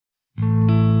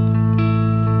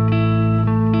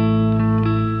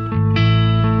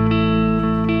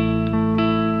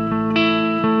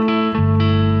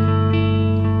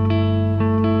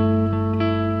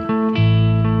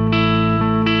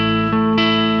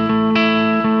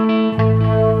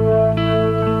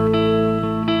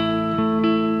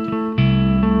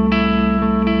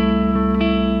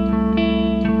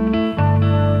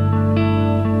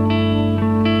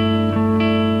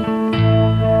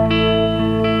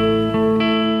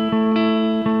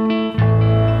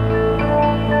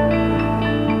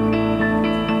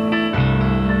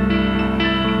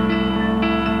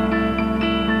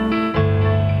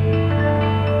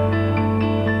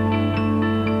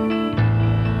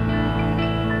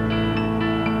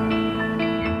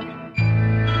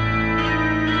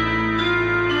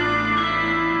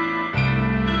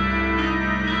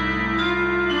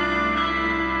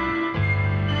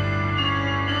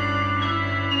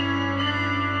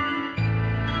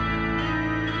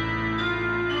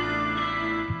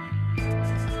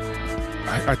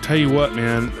I tell you what,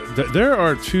 man, there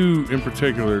are two in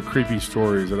particular creepy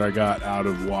stories that I got out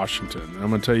of Washington. I'm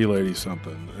going to tell you ladies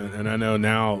something. And I know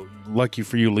now, lucky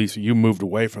for you, Lisa, you moved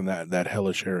away from that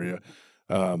hellish area.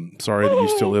 Sorry that you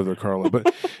still live there, Karla.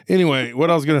 But anyway,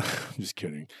 I'm just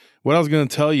kidding. What I was going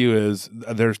to tell you is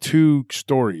there's two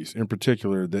stories in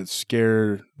particular that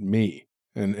scare me.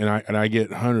 And I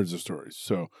get hundreds of stories.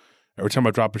 So every time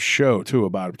I drop a show, too,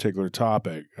 about a particular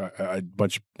topic, I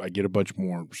get a bunch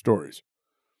more stories.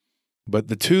 But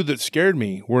the two that scared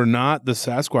me were not the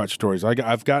Sasquatch stories.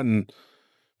 I've gotten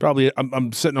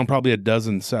I'm sitting on probably a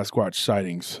dozen Sasquatch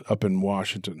sightings up in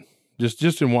Washington.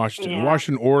 Just in Washington. Yeah.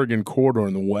 Washington, Oregon corridor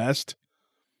in the west.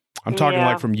 I'm talking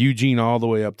like from Eugene all the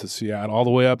way up to Seattle, all the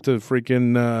way up to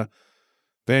freaking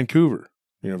Vancouver.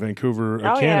 Vancouver,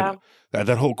 Canada. Yeah.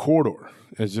 That whole corridor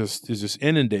is just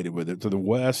inundated with it. To the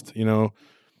west,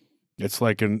 it's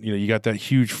like you got that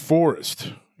huge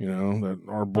forest, that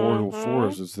arboreal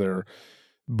forest is there.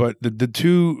 But the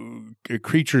two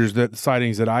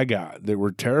sightings that I got that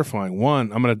were terrifying.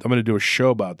 One, I'm gonna do a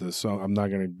show about this, so I'm not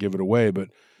gonna give it away. But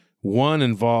one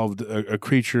involved a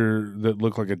creature that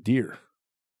looked like a deer.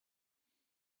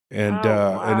 And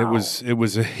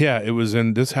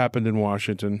this happened in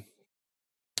Washington.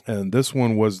 And this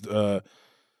one was, I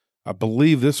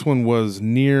believe this one was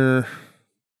near,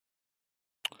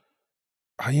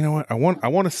 you know what? I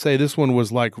want to say this one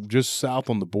was like just south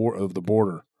on the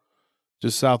border,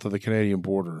 just south of the Canadian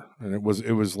border. And it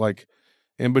was like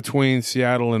in between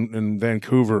Seattle and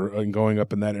Vancouver and going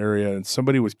up in that area. And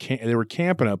somebody they were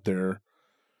camping up there,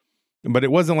 but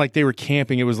it wasn't like they were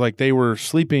camping. It was like they were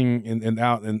sleeping and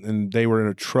out and they were in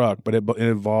a truck, but it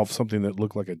involved something that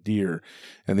looked like a deer.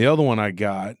 And the other one I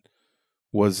got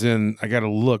was I got to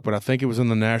look, but I think it was in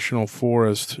the National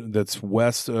Forest that's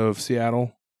west of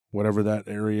Seattle, whatever that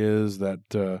area is.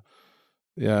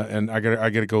 And I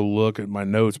got to go look at my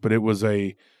notes, but it was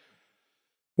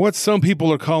what some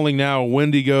people are calling now a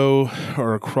Wendigo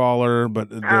or a crawler, but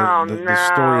the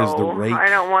story is the rake. I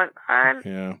don't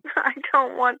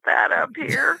want that up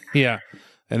here. Yeah.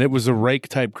 And it was a rake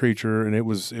type creature, and it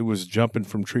was jumping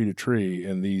from tree to tree,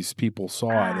 and these people saw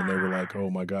it and they were like, "Oh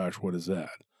my gosh, what is that?"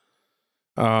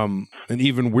 An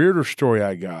even weirder story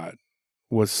I got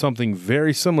was something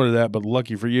very similar to that, but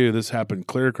lucky for you, this happened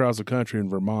clear across the country in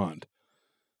Vermont.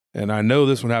 And I know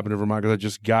this one happened in Vermont because I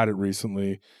just got it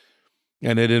recently.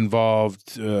 And it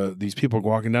involved these people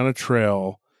walking down a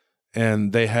trail,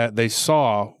 and they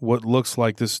saw what looks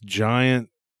like this giant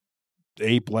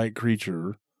ape-like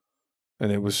creature,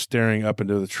 and it was staring up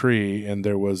into the tree, and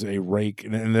there was a rake,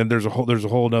 and then there's a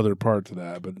whole other part to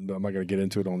that, but I'm not going to get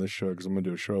into it on this show because I'm going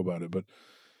to do a show about it. But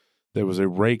there was a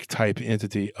rake-type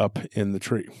entity up in the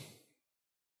tree.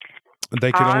 I'm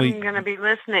going to be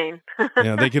listening.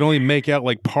 Yeah, they could only make out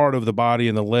like part of the body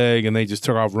and the leg, and they just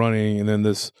took off running, and then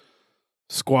this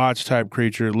Squatch type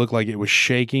creature looked like it was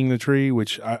shaking the tree,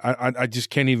 which I just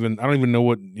can't even, I don't even know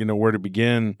what, where to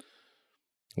begin.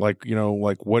 Like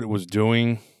what it was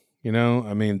doing,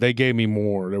 I mean, they gave me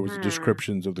more. There was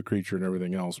descriptions of the creature and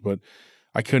everything else, but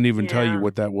I couldn't even tell you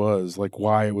what that was, like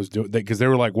why it was doing that. Cause they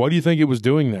were like, "Why do you think it was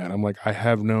doing that?" I'm like, I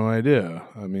have no idea.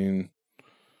 I mean,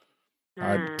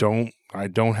 I don't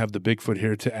have the Bigfoot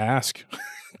here to ask.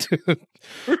 to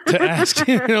ask.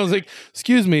 I was like,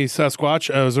 "Excuse me, Sasquatch,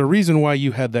 is there a reason why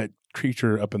you had that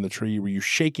creature up in the tree? Were you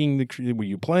shaking the tree? Were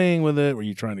you playing with it? Were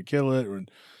you trying to kill it?" Or,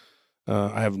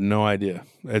 I have no idea.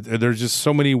 There's just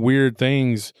so many weird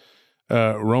things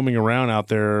roaming around out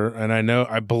there. And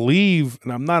I believe,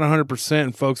 and I'm not 100%,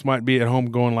 and folks might be at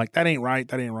home going like, that ain't right.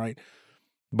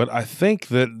 But I think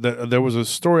that there was a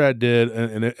story I did,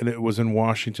 and it was in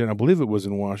Washington. I believe it was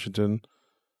in Washington.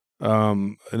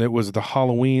 And it was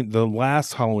the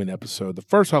last Halloween episode. The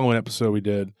first Halloween episode we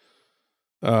did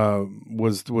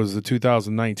was the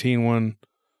 2019 one.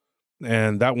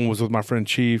 And that one was with my friend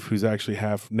Chief, who's actually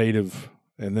half native.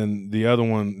 And then the other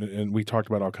one, and we talked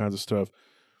about all kinds of stuff.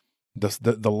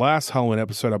 The last Halloween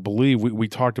episode, I believe we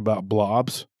talked about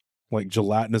blobs, like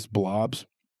gelatinous blobs.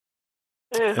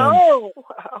 Wow.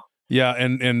 Yeah,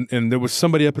 and there was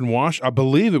somebody up in I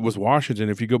believe it was Washington.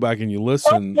 If you go back and you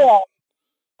listen, that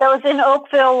was in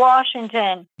Oakville,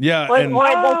 Washington. Yeah,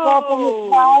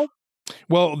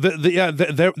 well,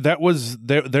 that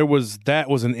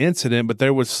was an incident, but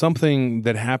there was something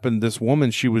that happened. This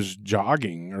woman, she was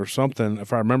jogging or something,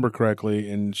 if I remember correctly,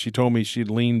 and she told me she'd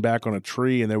leaned back on a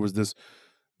tree, and there was this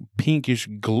pinkish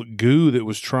goo that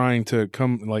was trying to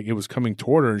come, like it was coming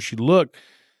toward her, and she looked,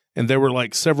 and there were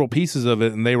like several pieces of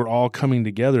it, and they were all coming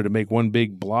together to make one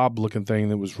big blob-looking thing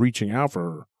that was reaching out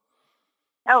for her.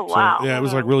 Oh, wow. So, yeah, it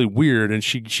was like really weird, and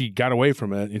she got away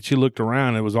from it, and she looked around,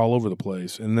 and it was all over the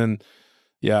place. And then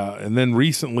Yeah, and then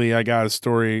recently I got a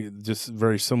story just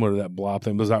very similar to that blob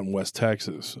thing. It was out in West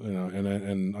Texas,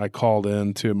 and I called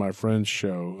in to my friend's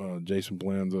show, Jason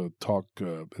Bland's talk.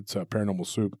 It's Paranormal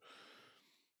Soup,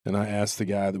 and I asked the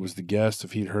guy that was the guest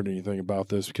if he'd heard anything about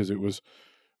this because it was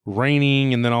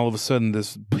raining, and then all of a sudden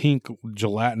this pink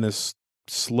gelatinous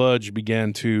sludge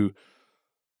began to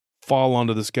fall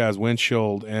onto this guy's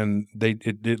windshield, and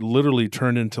it literally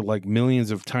turned into like millions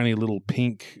of tiny little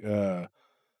pink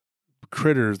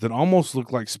critters that almost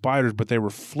looked like spiders, but they were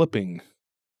flipping.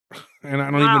 And I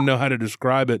don't even know how to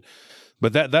describe it.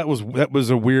 But that was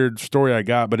a weird story I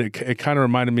got, but it kind of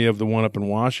reminded me of the one up in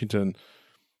Washington.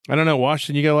 I don't know,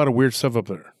 Washington, you got a lot of weird stuff up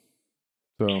there.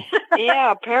 So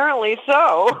yeah, apparently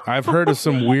so. I've heard of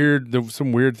some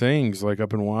weird things like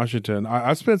up in Washington.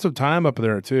 I spent some time up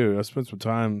there too. I spent some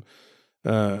time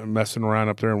messing around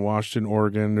up there in Washington,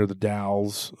 Oregon, near the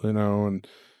Dalles, and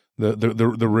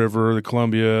the river, the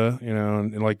Columbia,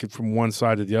 and like from one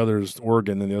side to the other is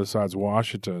Oregon, and the other side's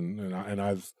Washington, and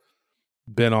I've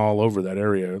been all over that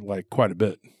area like quite a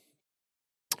bit.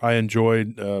 I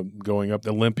enjoyed going up.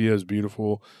 Olympia is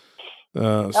beautiful.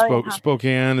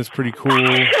 Spokane is pretty cool.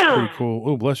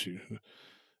 Oh, bless you.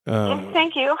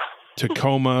 Thank you.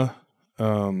 Tacoma.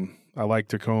 I like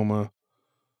Tacoma.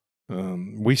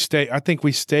 I think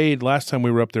we stayed last time we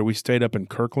were up there. We stayed up in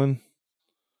Kirkland.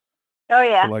 Oh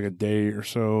yeah. For like a day or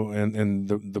so, and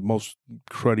the most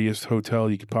cruddiest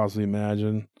hotel you could possibly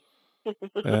imagine.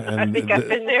 And I think I've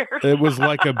been there. It was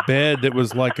like a bed that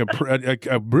was like a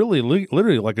really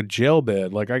literally like a jail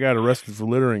bed. Like I got arrested for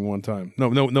littering one time. No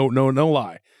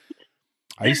lie.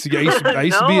 I used to be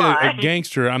a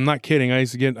gangster. I'm not kidding. I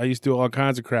used to do all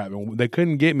kinds of crap, and they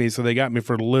couldn't get me, so they got me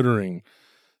for littering.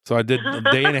 So I did a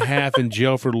day and a half in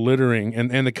jail for littering,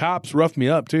 and the cops roughed me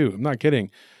up too. I'm not kidding.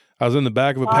 I was in the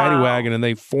back of a paddy wagon, and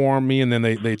they formed me, and then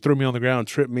they threw me on the ground,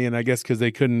 tripped me, and I guess because they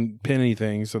couldn't pin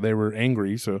anything, so they were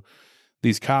angry. So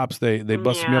these cops, they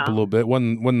busted me up a little bit.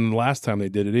 Wasn't the last time they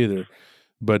did it either.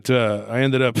 But I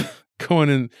ended up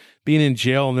going and being in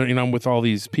jail, and I'm with all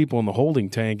these people in the holding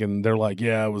tank, and they're like,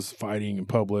 yeah, I was fighting in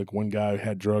public. One guy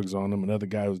had drugs on him. Another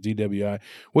guy was DWI.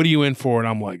 What are you in for? And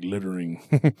I'm like, littering.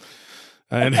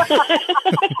 And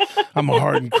I'm a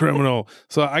hardened criminal.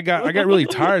 So I got really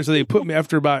tired. So they put me,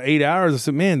 after about 8 hours, I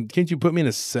said, man, can't you put me in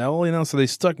a cell? So they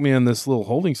stuck me in this little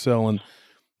holding cell, and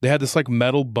they had this like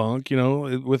metal bunk,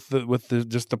 with the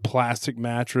just the plastic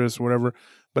mattress, whatever.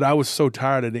 But I was so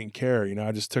tired, I didn't care.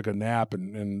 I just took a nap,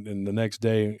 and the next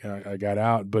day I got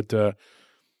out. But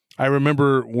I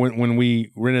remember when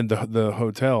we rented the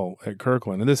hotel at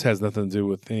Kirkland, and this has nothing to do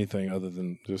with anything other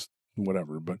than just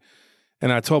whatever.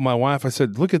 And I told my wife, I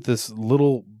said, look at this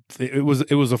little, it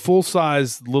was a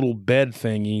full-size little bed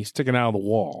thingy sticking out of the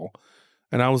wall.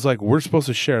 And I was like, we're supposed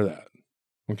to share that.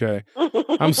 Okay.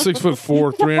 I'm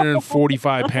 6'4",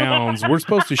 345 pounds. We're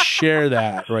supposed to share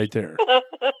that right there.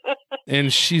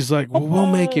 And she's like, well, we'll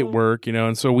make it work,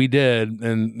 and so we did,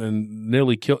 and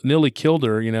nearly killed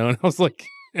her, and I was like,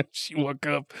 she woke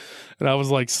up, and I was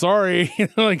like, sorry,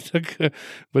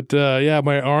 but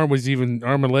my arm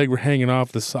and leg were hanging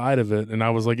off the side of it, and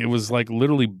I was like, it was like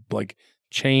literally like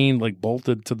chained, like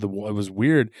bolted to the wall. It was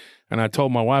weird, and I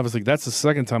told my wife, I was like, that's the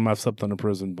second time I've slept on a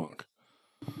prison bunk.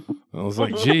 I was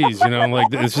like, geez,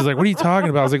 it's just like, what are you talking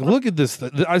about? I was like, look at this.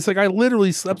 I was like, I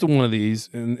literally slept in one of these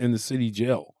in the city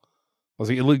jail. I was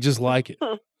like, it looked just like it,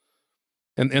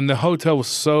 and the hotel was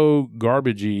so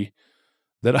garbagey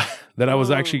that I was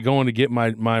actually going to get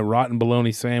my rotten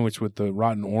bologna sandwich with the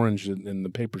rotten orange in the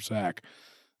paper sack.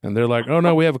 And they're like, oh,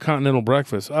 no, we have a continental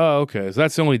breakfast. Oh, okay. So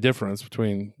that's the only difference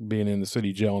between being in the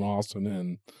city jail in Austin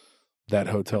and that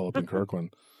hotel up in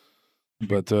Kirkland.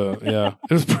 But, yeah,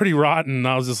 it was pretty rotten.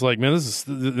 I was just like, man, this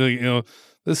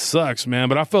sucks, man.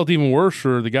 But I felt even worse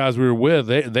for the guys we were with.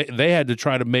 They had to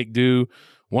try to make do.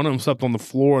 One of them slept on the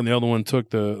floor, and the other one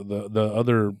took the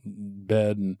other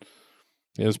bed, and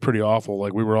it was pretty awful.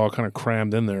 Like we were all kind of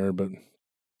crammed in there, but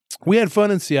we had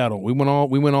fun in Seattle. We went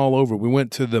all over. We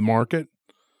went to the market.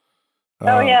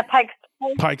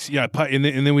 Pikes. Yeah, and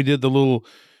then we did the little.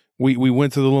 We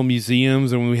went to the little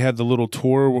museums, and we had the little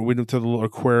tour. We went to the little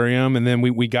aquarium, and then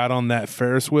we got on that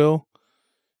Ferris wheel,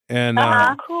 and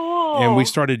cool. And we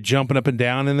started jumping up and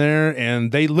down in there,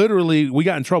 and we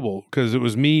got in trouble because it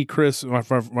was me, Chris, my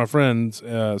friend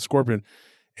Scorpion.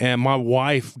 And my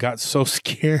wife got so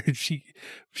scared,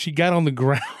 she got on the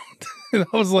ground. And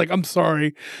I was like, I'm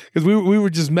sorry. Because we were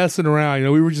just messing around.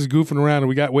 We were just goofing around, and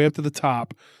we got way up to the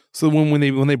top. So when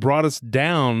they brought us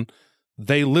down,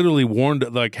 they literally warned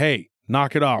it, like, hey,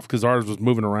 knock it off, because ours was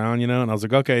moving around, And I was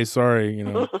like, okay, sorry,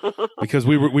 because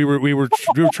we were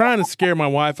trying to scare my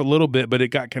wife a little bit, but it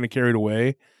got kind of carried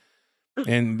away.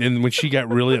 And then when she got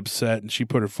really upset and she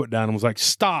put her foot down and was like,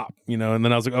 stop, and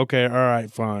then I was like, okay, all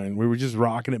right, fine. We were just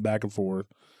rocking it back and forth.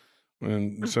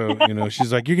 And so,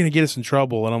 she's like, you're going to get us in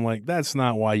trouble. And I'm like, that's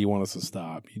not why you want us to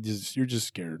stop. You're just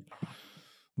scared.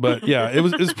 But yeah, it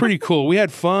was pretty cool. We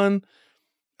had fun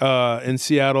in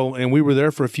Seattle and we were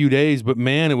there for a few days, but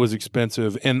man, it was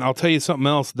expensive. And I'll tell you something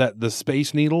else, that the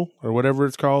Space Needle or whatever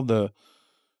it's called,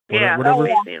 whatever.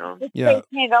 Space Needle. Yeah. Space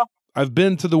Needle. I've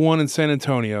been to the one in San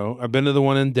Antonio. I've been to the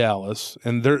one in Dallas,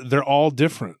 and they're all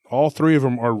different. All three of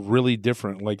them are really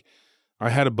different. Like, I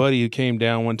had a buddy who came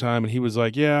down one time, and he was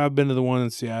like, yeah, I've been to the one in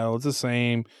Seattle. It's the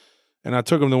same. And I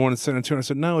took him to the one in San Antonio. I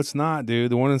said, no, it's not,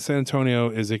 dude. The one in San Antonio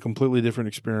is a completely different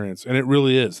experience, and it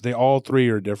really is. They all three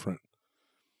are different.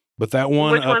 But that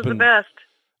one Which one's the best?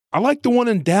 I like the one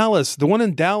in Dallas. The one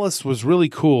in Dallas was really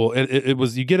cool. It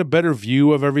was, you get a better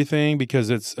view of everything because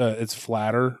it's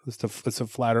flatter. It's a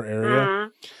flatter area. Mm-hmm.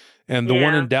 And the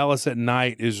one in Dallas at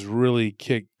night is really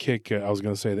kick. I was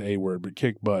going to say the A word, but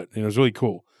kick butt. It was really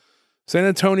cool. San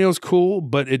Antonio's cool,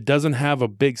 but it doesn't have a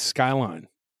big skyline.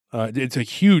 It's a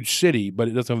huge city, but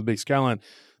it doesn't have a big skyline.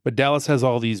 But Dallas has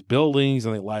all these buildings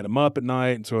and they light them up at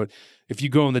night. And so if you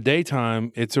go in the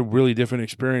daytime, it's a really different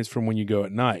experience from when you go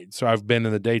at night. So I've been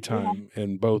in the daytime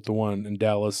in both the one in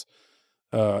Dallas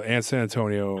and San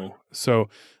Antonio. So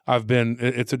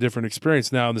it's a different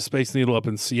experience. Now, the Space Needle up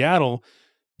in Seattle,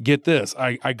 get this,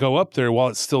 I go up there while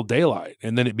it's still daylight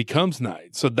and then it becomes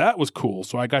night. So that was cool.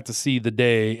 So I got to see the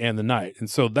day and the night. And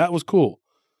so that was cool.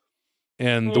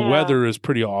 And the weather is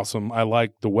pretty awesome. I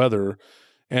like the weather.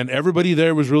 And everybody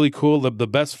there was really cool. The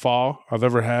best fall I've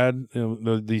ever had.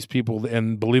 These people,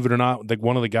 and believe it or not, like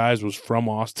one of the guys was from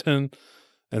Austin,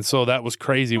 and so that was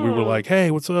crazy. We were like, "Hey,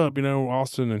 what's up?"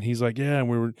 Austin, and he's like, "Yeah."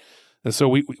 And so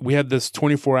we had this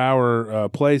 24-hour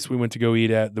place we went to go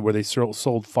eat at where they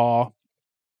sold pho.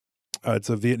 It's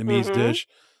a Vietnamese dish.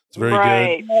 It's very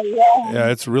good. Yeah,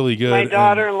 it's really good. My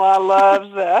daughter-in-law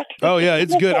loves that. Oh yeah,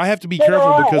 it's good. I have to be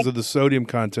careful because of the sodium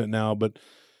content now, but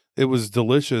it was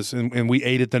delicious, and we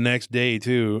ate it the next day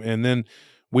too. And then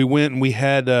we went and we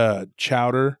had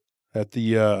chowder at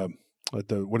the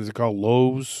what is it called,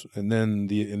 Lowe's, and then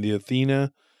in the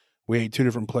Athena. We ate two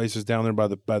different places down there by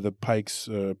the Pikes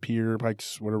Pier,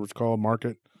 Pikes whatever it's called,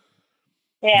 market.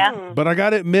 Yeah, but I got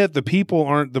to admit, the people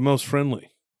aren't the most friendly.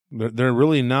 They're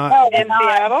really not. In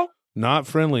Seattle? Not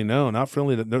friendly. No, not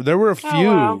friendly. There were a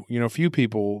few, few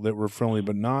people that were friendly,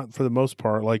 but not for the most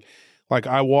part. Like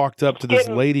I walked up to this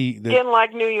lady that didn't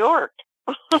like New York.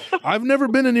 I've never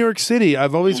been to New York City.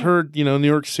 I've always heard, New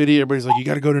York City. Everybody's like, you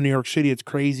got to go to New York City. It's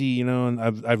crazy, and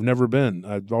I've never been.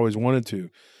 I've always wanted to.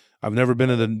 I've never been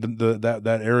to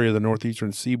that area, the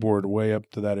northeastern seaboard, way up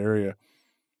to that area.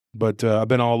 But I've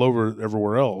been all over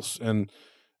everywhere else. And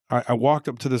I walked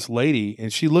up to this lady,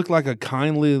 and she looked like a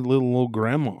kindly little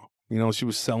grandma. She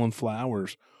was selling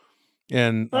flowers.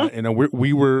 And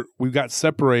we got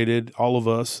separated, all of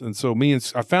us, and so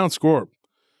I found Scorp.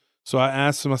 So I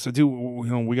asked him. I said, "Dude,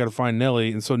 we got to find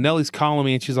Nellie." And so Nellie's calling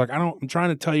me, and she's like, "I'm trying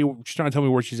to tell you." She's trying to tell me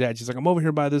where she's at. She's like, "I'm over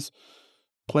here by this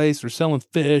place. They're selling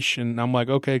fish," and I'm like,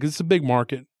 "Okay," because it's a big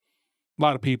market, a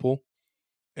lot of people.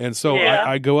 And so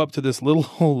I go up to this little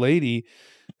old lady,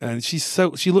 and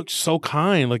she looked so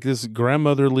kind, like this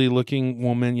grandmotherly looking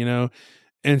woman,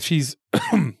 and she's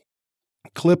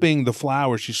clipping the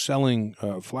flowers. She's selling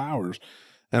flowers.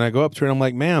 And I go up to her and I'm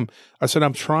like, "Ma'am," I said,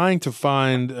 "I'm trying to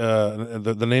find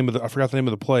the name of I forgot the name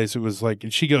of the place." It was like,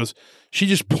 and she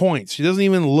just points. She doesn't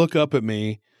even look up at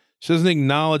me. She doesn't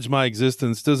acknowledge my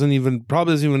existence.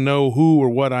 Probably doesn't even know who or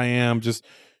what I am.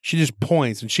 She just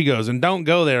points and she goes, "And don't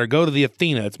go there. Go to the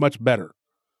Athena. It's much better."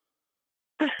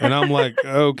 And I'm like,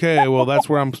 "Okay, well, that's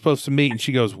where I'm supposed to meet." And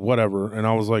she goes, "Whatever." And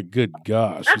I was like, "Good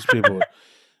gosh, these people are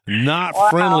not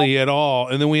friendly at all."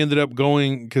 And then we ended up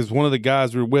going because one of the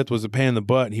guys we were with was a pain in the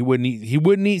butt. He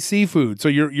wouldn't eat seafood. So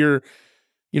you're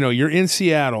in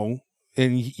Seattle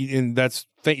and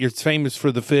you're famous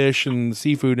for the fish and the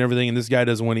seafood and everything. And this guy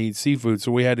doesn't want to eat seafood.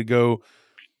 So we had to go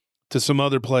to some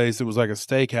other place. It was like a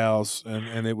steakhouse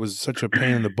and it was such a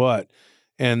pain in the butt.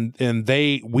 And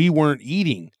we weren't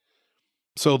eating.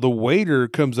 So the waiter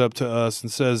comes up to us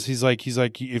and says, he's like,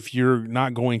 "If you're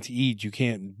not going to eat, you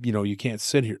can't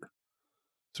sit here."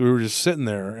 So we were just sitting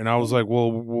there and I was like, "Well,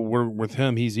 we're with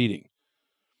him. He's eating."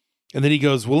 And then he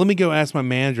goes, "Well, let me go ask my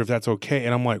manager if that's okay."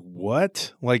 And I'm like,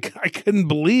 "What?" Like, I couldn't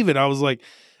believe it. I was like,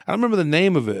 I don't remember the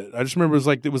name of it. I just remember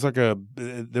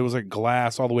there was like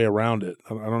glass all the way around it. I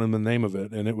don't remember the name of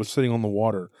it. And it was sitting on the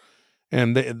water.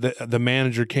 And the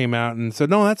manager came out and said,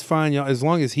 "No, that's fine, y'all, as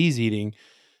long as he's eating."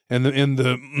 And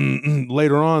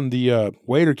later on, the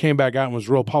waiter came back out and was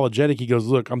real apologetic. He goes,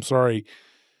 "Look, I'm sorry."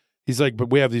 he's like, but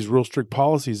we have these real strict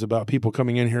policies about people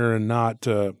coming in here and not,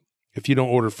 if you don't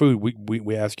order food,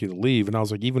 we ask you to leave. And I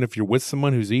was like, even if you're with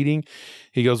someone who's eating?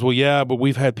 He goes, well, yeah, but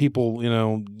we've had people, you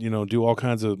know, do all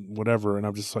kinds of whatever. And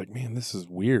I'm just like, man, this is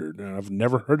weird. And I've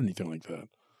never heard anything like that.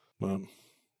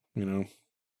 You know,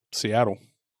 Seattle.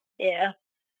 Yeah.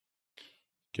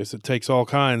 Guess it takes all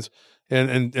kinds.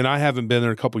 And I haven't been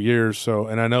there in a couple of years. So,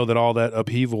 and I know that all that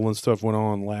upheaval and stuff went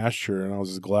on last year, and I was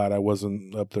just glad I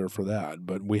wasn't up there for that.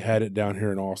 But we had it down here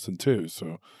in Austin too.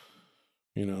 So,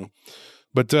 you know,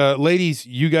 but ladies,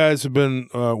 you guys have been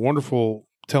wonderful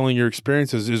telling your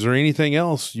experiences. Is there anything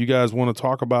else you guys want to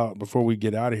talk about before we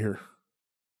get out of here?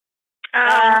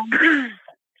 I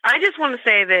just want to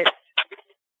say that,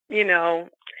 you know,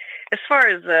 as far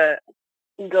as the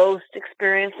ghost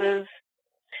experiences,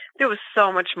 there was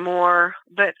so much more,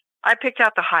 but I picked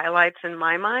out the highlights in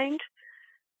my mind.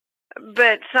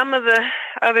 But some of the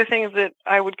other things that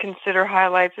I would consider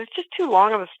highlights, it's just too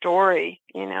long of a story,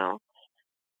 you know.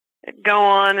 It'd go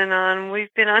on and on.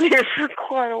 We've been on here for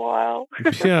quite a while.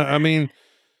 Yeah, I mean,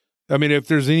 if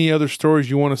there's any other stories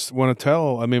you want to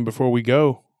tell, I mean, before we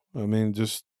go, I mean,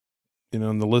 just, you know,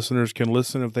 and the listeners can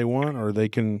listen if they want, or they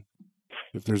can,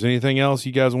 if there's anything else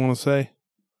you guys want to say.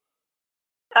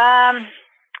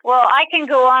 Well, I can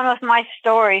go on with my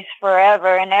stories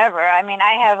forever and ever. I mean,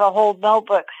 I have a whole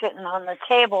notebook sitting on the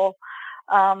table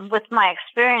with my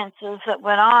experiences that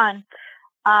went on.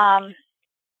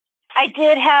 I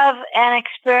did have an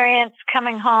experience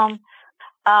coming home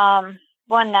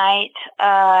one night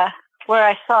where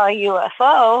I saw a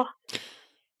UFO.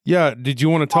 Yeah, did you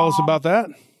want to tell us about that?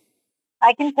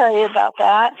 I can tell you about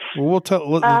that. Well, we'll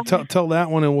tell that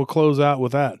one, and we'll close out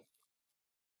with that.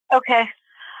 Okay.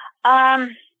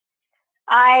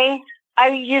 I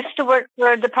used to work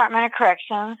for a Department of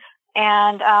Corrections,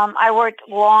 and I worked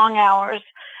long hours.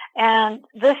 And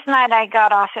this night I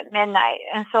got off at midnight,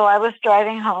 and so I was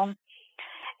driving home,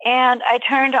 and I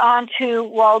turned onto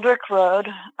Waldwick Road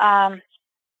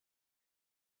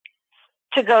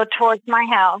to go towards my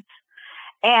house.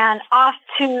 And off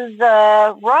to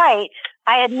the right,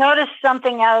 I had noticed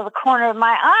something out of the corner of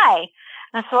my eye.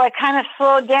 And so I kind of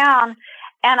slowed down,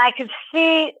 and I could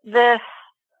see this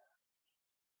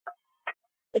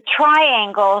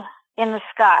triangle in the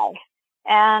sky.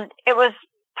 And it was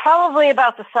probably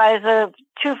about the size of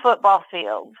 2 football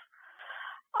fields.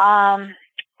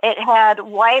 It had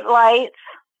white lights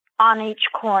on each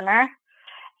corner,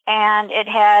 and it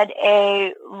had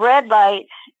a red light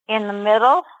in the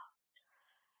middle.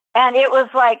 And it was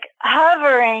like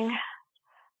hovering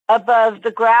above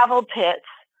the gravel pits.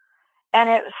 And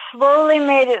it slowly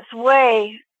made its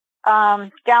way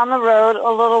down the road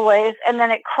a little ways, and then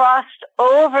it crossed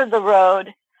over the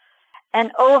road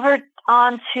and over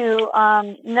onto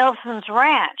Nelson's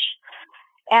ranch.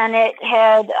 And it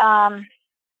had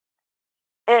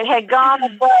gone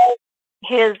above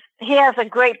he has a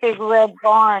great big red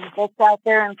barn that's out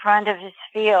there in front of his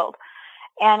field.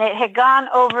 And it had gone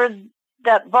over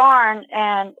that barn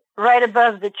and right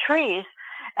above the trees.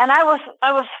 And I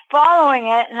was following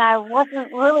it, and I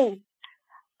wasn't really,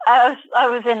 I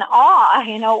was in awe,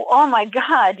 you know, oh my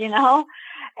God, you know.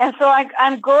 And so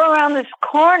I'm going around this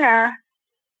corner,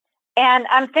 and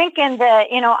I'm thinking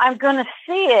that, you know, I'm going to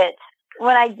see it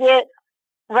when I get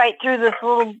right through this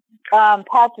little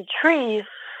patch of trees,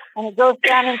 and it goes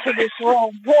down into this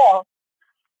little hill.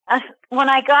 And when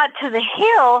I got to the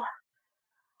hill,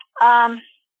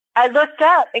 I looked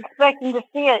up expecting to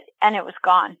see it, and it was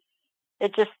gone.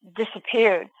 It just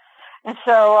disappeared. And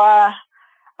so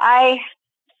I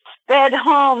sped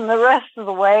home the rest of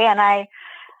the way, and I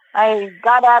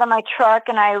got out of my truck,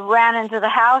 and I ran into the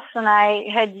house, and I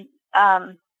had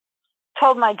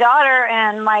told my daughter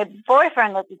and my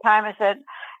boyfriend at the time, I said,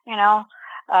 you know,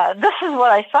 this is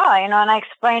what I saw, you know, and I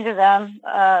explained to them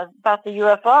about the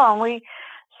UFO, and we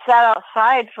sat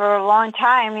outside for a long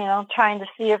time, you know, trying to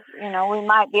see if, you know, we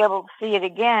might be able to see it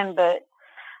again, but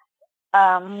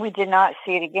we did not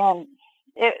see it again.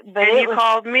 You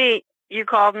called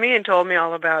me and told me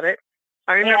all about it.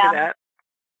 I remember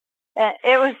that.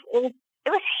 It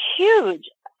was huge.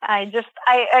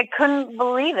 I couldn't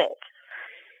believe it.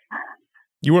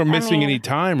 You weren't missing any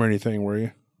time or anything, were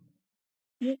you?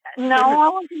 No, I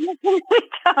wasn't missing any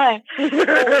time.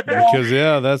 Because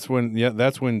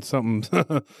that's when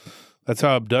something. That's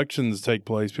how abductions take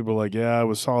place. People are like, yeah,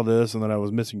 I saw this, and then I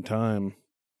was missing time.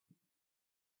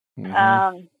 Mm-hmm.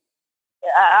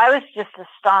 I was just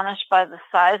astonished by the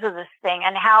size of this thing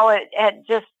and how it had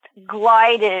just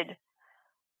glided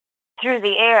through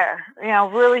the air, you know,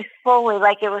 really slowly,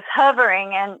 like it was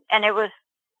hovering, and it was,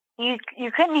 you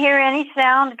couldn't hear any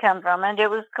sound come from it. It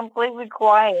was completely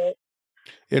quiet.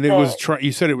 And it was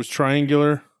you said it was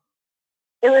triangular?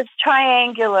 It was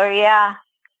triangular, yeah.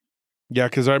 Yeah,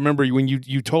 because I remember when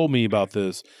you told me about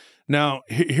this. Now,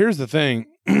 here's the thing.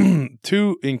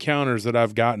 2 encounters that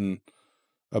I've gotten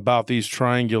about these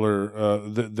triangular,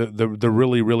 the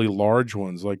really, really large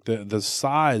ones, like the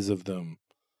size of them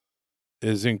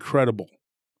is incredible.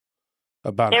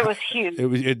 It was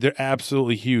huge. They're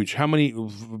absolutely huge. How many,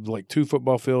 like 2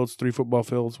 football fields, 3 football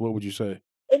fields? What would you say?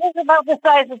 It was about the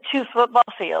size of 2 football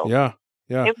fields. Yeah.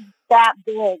 It was that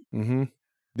big. Mm-hmm.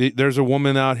 There's a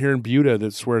woman out here in Buda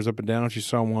that swears up and down she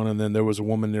saw one, and then there was a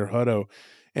woman near Hutto,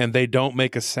 and they don't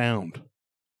make a sound.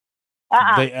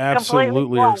 They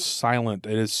absolutely are silent.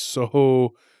 It is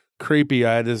so creepy.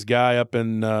 I had this guy up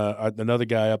in another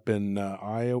guy up in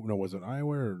Iowa. No, was it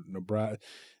Iowa or Nebraska?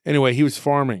 Anyway, he was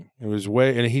farming. It was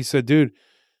and he said, "Dude,"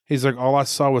 he's like, "all I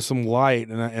saw was some light,"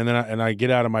 and I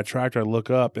get out of my tractor, I look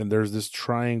up, and there's this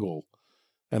triangle,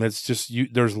 and it's just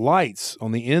there's lights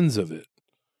on the ends of it.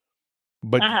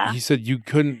 But he said you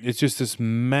couldn't. It's just this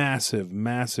massive,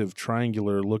 massive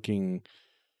triangular looking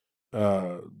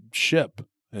ship,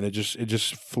 and it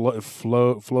just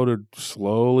floated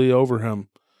slowly over him.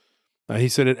 He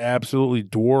said it absolutely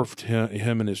dwarfed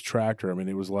him and his tractor. I mean,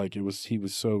 he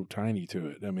was so tiny to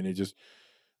it. I mean,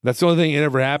 that's the only thing that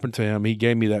ever happened to him. He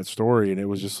gave me that story, and it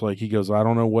was just like he goes, I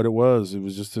don't know what it was. It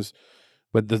was just this.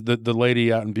 But the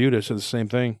lady out in Buda said the same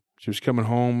thing. She was coming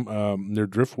home near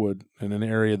Driftwood in an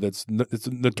area it's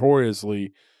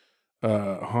notoriously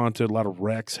haunted. A lot of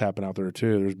wrecks happen out there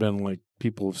too. There's been like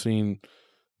people have seen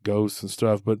ghosts and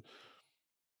stuff, but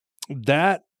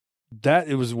that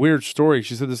it was a weird story.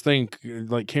 She said this thing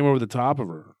like came over the top of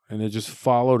her and it just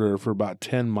followed her for about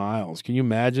 10 miles. Can you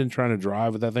imagine trying to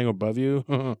drive with that thing above you?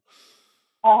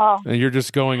 And you're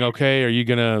just going, okay, are you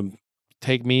gonna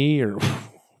take me or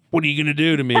what are you gonna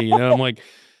do to me? You know, I'm like.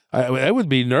 I would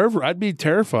be I'd be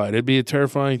terrified. It'd be a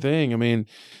terrifying thing. I mean,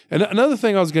 and another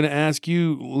thing I was going to ask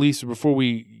you, Lisa, before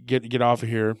we get off of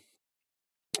here,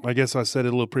 I guess I said it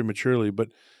a little prematurely, but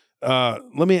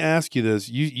let me ask you this.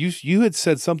 You had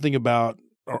said something about,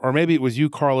 or maybe it was you,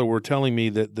 Karla, were telling me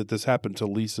that this happened to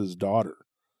Lisa's daughter.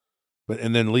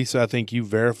 And then Lisa, I think you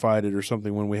verified it or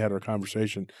something when we had our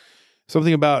conversation.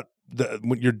 Something about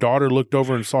when your daughter looked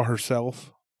over and saw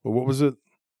herself. What was it?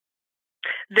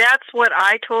 That's what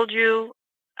I told you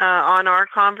on our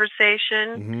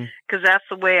conversation, because that's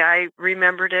the way I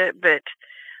remembered it. But,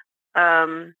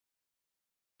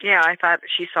 yeah, I thought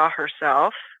she saw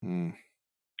herself, and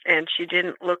she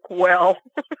didn't look well.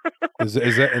 Is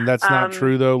that, and that's not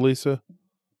true, though, Lisa?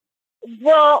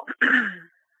 Well,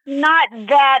 not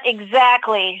that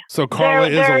exactly. So Karla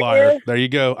is a liar. There you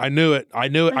go. I knew it. I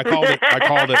called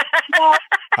it.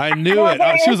 I knew it.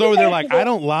 She was over there like, I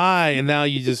don't lie, and now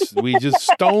we just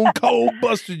stone cold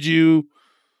busted you.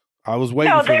 I was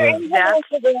waiting for that.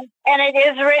 And it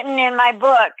is written in my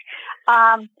book.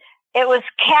 It was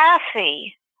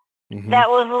Cassie that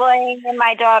was laying in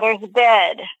my daughter's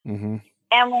bed. And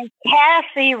when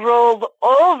Cassie rolled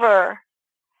over,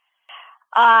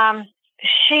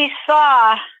 she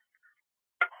saw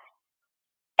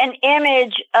an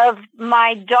image of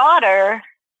my daughter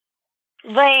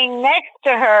laying next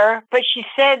to her, but she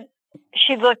said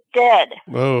she looked dead.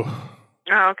 Oh.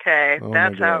 Okay.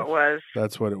 That's how it was.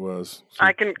 That's what it was. So,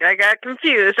 I got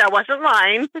confused. I wasn't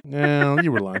lying. Yeah,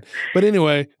 you were lying. But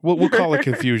anyway, we'll call it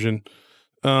confusion.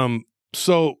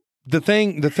 So the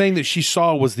thing that she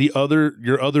saw was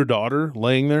your other daughter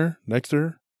laying there next to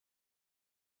her?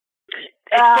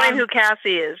 Explain who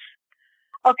Cassie is.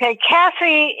 Okay,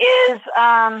 Cassie is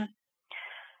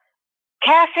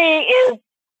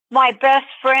my best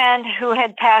friend who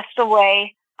had passed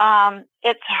away.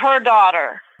 It's her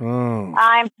daughter. Oh.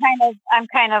 I'm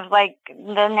kind of like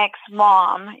the next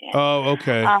mom. Oh,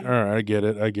 okay. All right, I get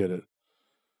it.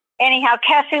 Anyhow,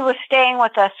 Cassie was staying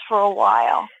with us for a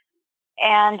while,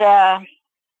 and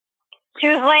she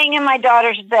was laying in my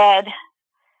daughter's bed,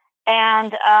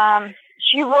 and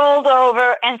she rolled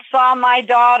over and saw my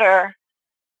daughter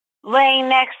laying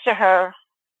next to her,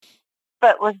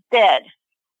 but was dead.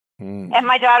 And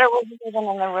my daughter wasn't even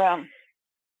in the room.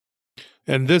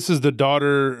 And this is the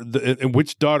daughter. And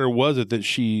which daughter was it that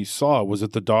she saw? Was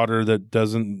it the daughter that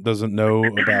doesn't know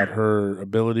about her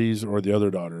abilities, or the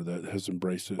other daughter that has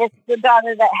embraced it? It's the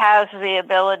daughter that has the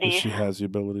abilities. She has the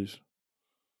abilities.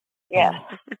 Yeah.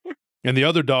 And the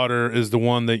other daughter is the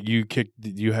one that you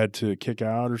had to kick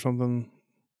out or something.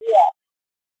 Yeah.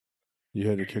 You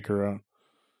had to kick her out.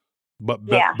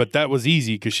 But that was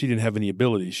easy because she didn't have any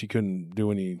abilities. She couldn't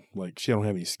do she don't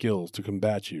have any skills to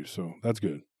combat you. So that's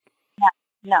good.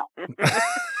 No.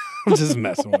 I'm just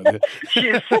messing with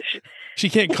you. She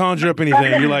can't conjure up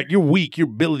anything. You're like, you're weak. Your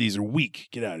abilities are weak.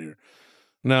 Get out of here.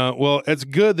 No, well, it's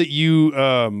good that you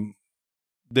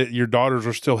that your daughters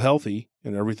are still healthy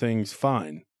and everything's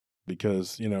fine,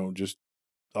 because, you know, just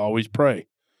always pray.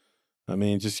 I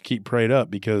mean, just keep prayed up,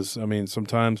 because, I mean,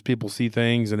 sometimes people see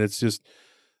things and it's just,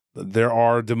 there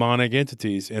are demonic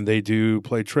entities and they do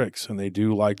play tricks and they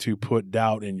do like to put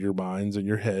doubt in your minds and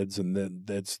your heads, and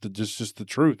that's just the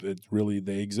truth. It really,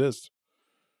 they exist.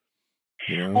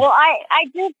 You know? Well, I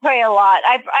do pray a lot.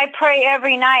 I pray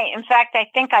every night. In fact, I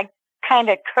think I kind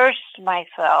of cursed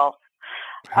myself.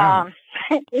 How?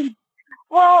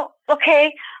 Well,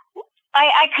 okay.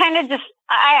 I kind of just,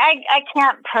 I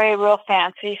can't pray real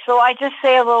fancy. So I just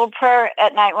say a little prayer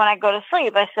at night when I go to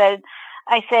sleep. I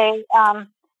say,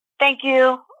 thank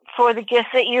you for the gifts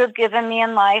that you have given me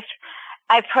in life.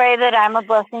 I pray that I'm a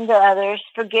blessing to others.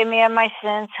 Forgive me of my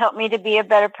sins. Help me to be a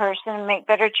better person and make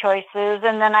better choices.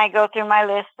 And then I go through my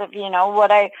list of,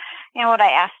 what I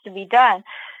ask to be done.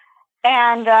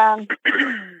 And,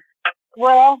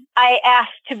 well, I ask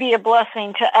to be a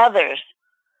blessing to others.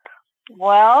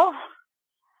 Well,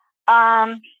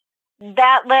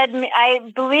 that led me,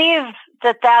 I believe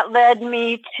that led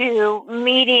me to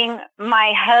meeting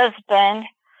my husband,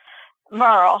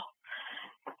 Merle.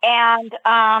 And,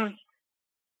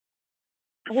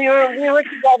 we were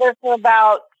together for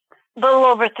about a little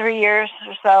over 3 years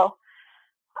or so.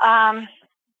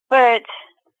 But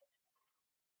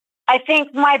I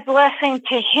think my blessing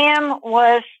to him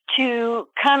was to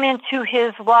come into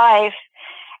his life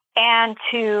and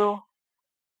to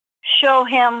show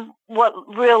him what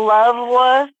real love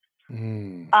was.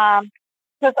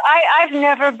 Because I've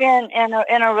never been in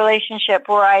a relationship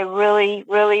where I really,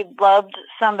 really loved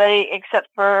somebody, except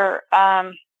for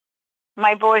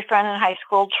my boyfriend in high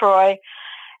school, Troy,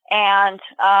 and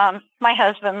my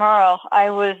husband, Merle.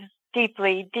 I was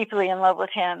deeply, deeply in love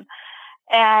with him.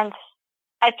 And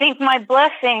I think my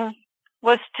blessing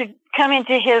was to come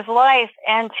into his life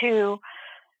and to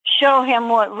show him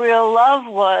what real love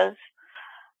was.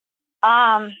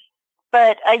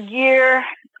 But a year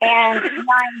and 9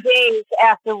 days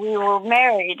after we were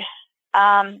married,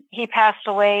 he passed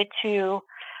away to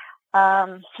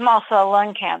small cell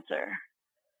lung cancer.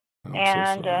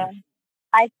 And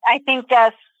I think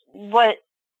that's what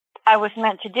I was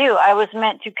meant to do. I was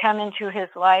meant to come into his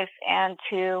life and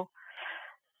to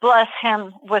bless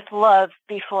him with love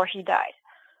before he died.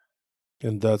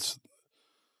 And that's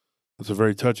a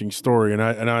very touching story, and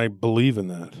I believe in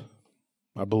that.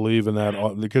 I believe in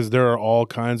that, because there are all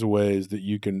kinds of ways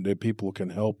that people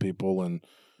can help people, and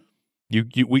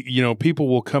people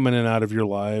will come in and out of your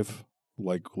life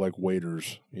like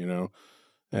waiters,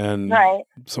 and right.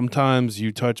 Sometimes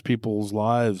you touch people's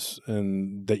lives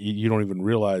and that you don't even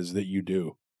realize that you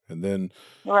do. And then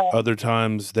other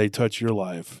times they touch your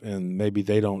life and maybe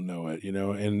they don't know it,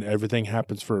 and everything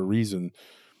happens for a reason.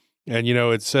 And,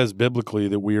 it says biblically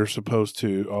that we are supposed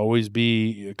to always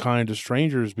be kind to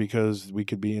strangers, because we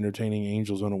could be entertaining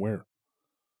angels unaware.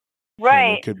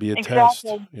 Right. It could be a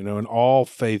exactly. test, and all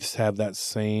faiths have that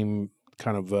same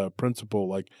kind of principle.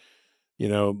 Like,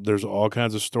 there's all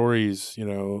kinds of stories,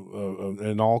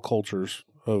 in all cultures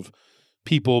of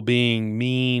people being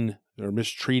mean or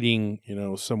mistreating,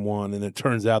 someone, and it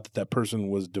turns out that person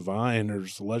was divine or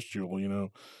celestial,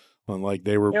 and like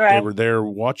they were there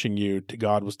watching you.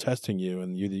 God was testing you,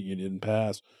 and you didn't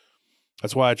pass.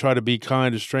 That's why I try to be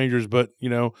kind to strangers, but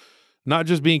not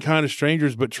just being kind to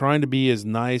strangers, but trying to be as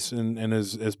nice and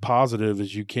as positive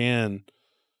as you can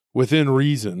within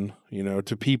reason,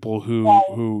 to people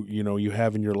who you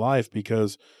have in your life,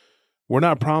 because we're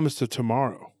not promised a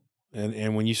tomorrow.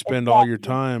 And when you spend all your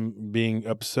time being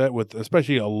upset with,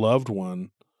 especially a loved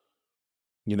one,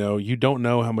 you don't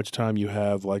know how much time you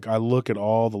have. Like, I look at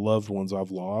all the loved ones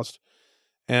I've lost,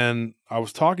 and I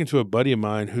was talking to a buddy of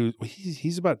mine who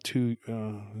he's about 2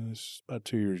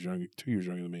 years younger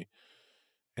than me.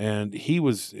 And he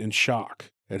was in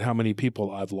shock at how many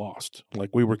people I've lost.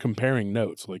 Like, we were comparing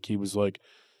notes. Like, he was like,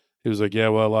 yeah,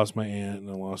 well, I lost my aunt and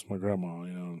I lost my grandma,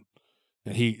 And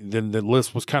then the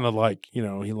list was kind of like, he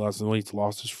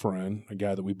lost his friend, a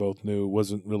guy that we both knew. It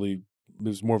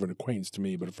was more of an acquaintance to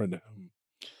me, but a friend to him.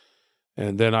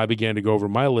 And then I began to go over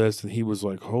my list, and he was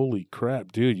like, holy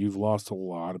crap, dude, you've lost a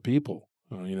lot of people,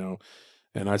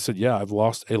 And I said, yeah, I've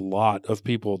lost a lot of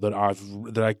people that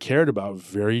I cared about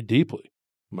very deeply.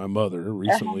 My mother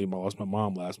recently, I lost my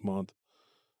mom last month.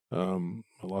 I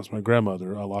lost my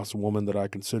grandmother. I lost a woman that I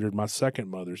considered my second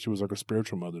mother. She was like a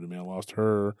spiritual mother to me. I lost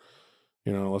her.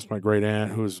 I lost my great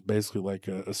aunt, who was basically like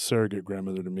a surrogate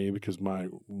grandmother to me, because my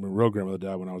real grandmother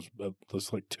died when I was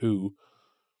just like 2.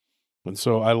 And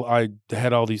so I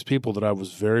had all these people that I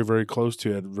was very, very close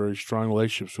to, had very strong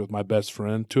relationships with. My best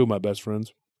friend, two of my best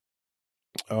friends,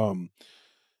 and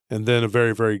then a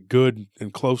very, very good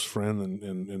and close friend,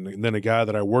 and then a guy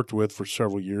that I worked with for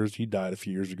several years. He died a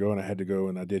few years ago, and I had to go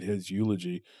and I did his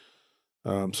eulogy.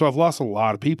 So I've lost a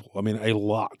lot of people. I mean, a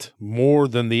lot more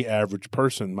than the average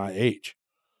person my age.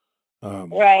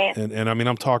 Right. And I mean,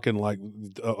 I'm talking like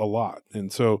a lot.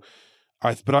 And so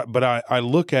I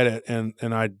look at it and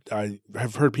I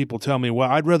have heard people tell me, well,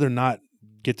 I'd rather not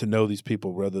get to know these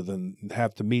people rather than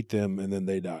have to meet them and then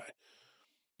they die.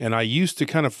 And I used to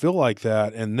kind of feel like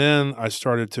that. And then I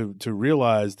started to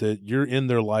realize that you're in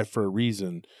their life for a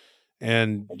reason.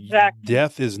 And Exactly.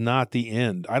 death is not the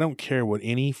end. I don't care what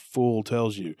any fool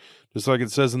tells you. Just like it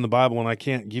says in the Bible, and I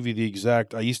can't give you the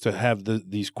exact, I used to have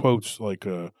these quotes like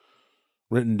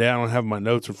written down. I don't have my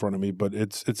notes in front of me, but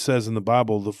it says in the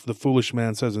Bible, the foolish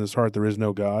man says in his heart, there is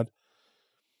no God.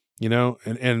 You know,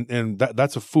 and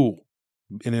that's a fool.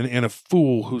 And a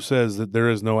fool who says that there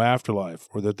is no afterlife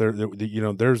or that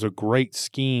there's a great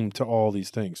scheme to all these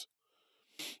things.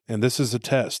 And this is a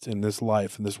test in this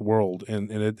life, in this world.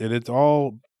 And it's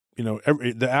all,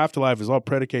 the afterlife is all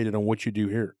predicated on what you do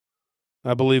here.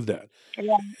 I believe that.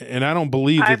 Yeah. And I don't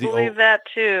believe that I believe that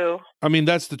too. I mean,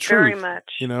 that's the truth. Very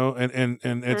much.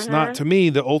 And it's not, to me,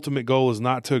 the ultimate goal is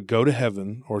not to go to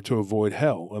heaven or to avoid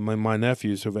hell. I mean, my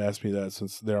nephews have asked me that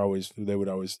since they would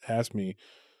always ask me.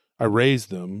 I raised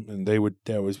them, and they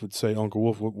always would say, Uncle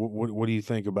Wolf, what do you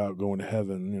think about going to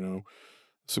heaven? You know,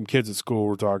 some kids at school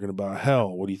were talking about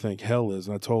hell. What do you think hell is?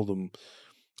 And I told them,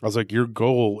 I was like, your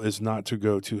goal is not to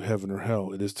go to heaven or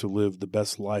hell. It is to live the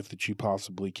best life that you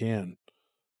possibly can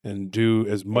and do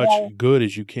as much good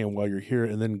as you can while you're here,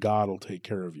 and then God will take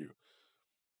care of you.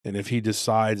 And if he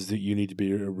decides that you need to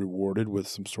be rewarded with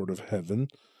some sort of heaven,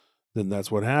 then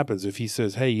that's what happens. If he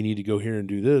says, hey, you need to go here and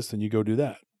do this, then you go do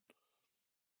that.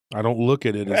 I don't look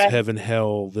at it as heaven,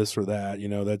 hell, this or that.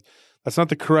 That's not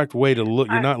the correct way to look.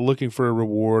 You're not looking for a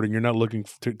reward, and you're not looking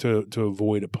to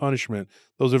avoid a punishment.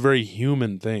 Those are very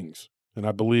human things, and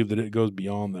I believe that it goes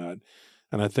beyond that.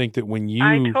 And I think that when you,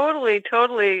 I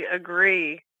totally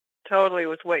agree, totally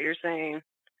with what you're saying.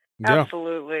 Yeah.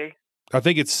 Absolutely. I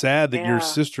think it's sad that your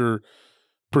sister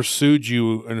pursued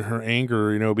you in her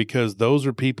anger, because those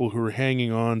are people who are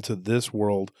hanging on to this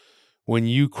world. When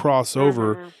you cross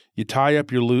over, you tie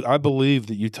up I believe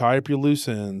that you tie up your loose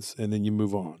ends and then you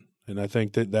move on. And I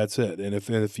think that that's it. And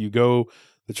if you go,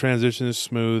 the transition is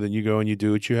smooth and you go and you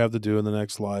do what you have to do in the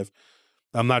next life.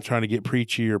 I'm not trying to get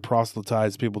preachy or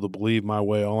proselytize people to believe my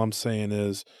way. All I'm saying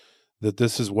is that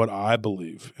this is what I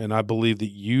believe. And I believe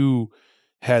that you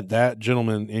had that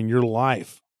gentleman in your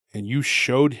life and you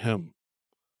showed him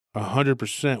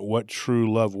 100% what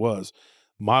true love was.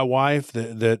 My wife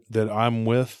that I'm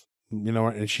with,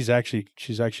 and she's actually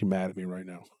mad at me right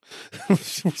now.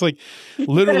 It's like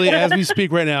literally as we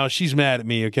speak right now, she's mad at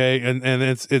me. Okay. And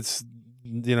it's it's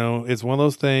one of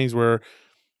those things where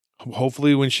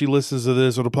hopefully when she listens to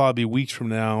this, it'll probably be weeks from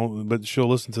now, but she'll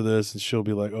listen to this and she'll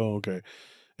be like, oh, okay.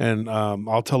 And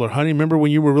I'll tell her, honey, remember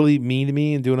when you were really mean to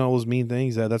me and doing all those mean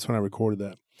things? That's when I recorded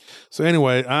that. So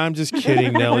anyway, I'm just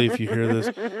kidding, Nellie, if you hear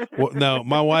this. Well, no,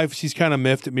 my wife, she's kind of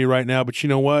miffed at me right now, but you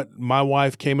know what? My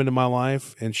wife came into my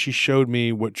life and she showed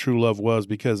me what true love was,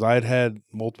 because I had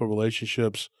multiple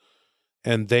relationships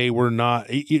and they were not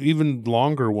even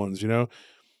longer ones,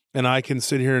 and I can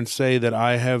sit here and say that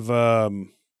I have,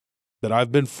 that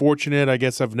I've been fortunate. I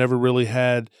guess I've never really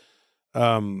had,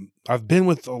 I've been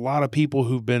with a lot of people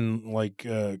who've been like,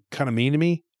 kind of mean to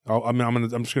me. I'm just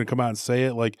going to come out and say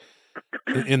it, like,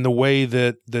 in the way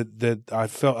that I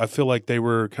feel like they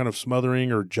were kind of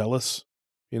smothering or jealous,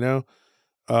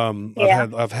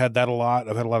 I've had that a lot.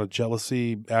 I've had a lot of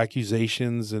jealousy,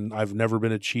 accusations, and I've never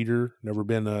been a cheater, never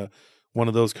been one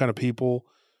of those kind of people.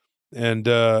 And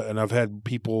I've had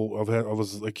people, I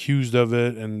was accused of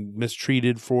it and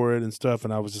mistreated for it and stuff.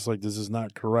 And I was just like, this is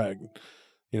not correct.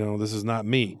 This is not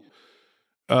me.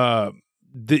 The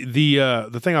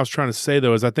thing I was trying to say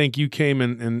though, is I think you came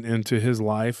into his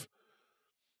life,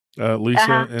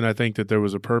 Lisa, and I think that there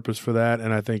was a purpose for that,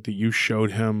 and I think that you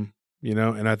showed him,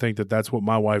 and I think that that's what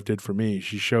my wife did for me.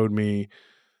 She showed me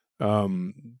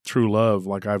true love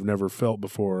like I've never felt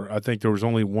before. I think there was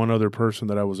only one other person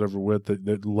that I was ever with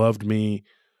that loved me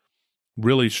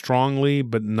really strongly,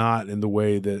 but not in the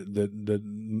way that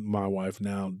my wife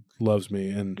now loves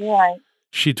me. And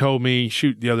she told me,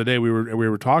 the other day we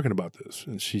were talking about this,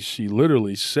 and she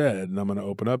literally said, and I'm going to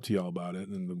open up to y'all about it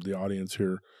and the audience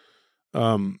here.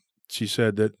 She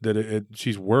said that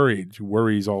she's worried. She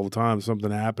worries all the time. Something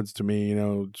happens to me,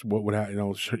 what would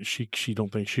happen? She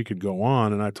don't think she could go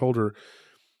on. And I told her,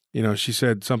 she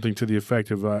said something to the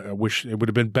effect of, I wish it would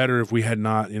have been better if we had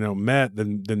not, met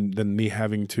than me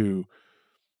having to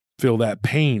feel that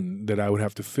pain that I would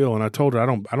have to feel. And I told her, I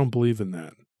don't believe in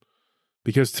that,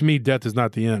 because to me, death is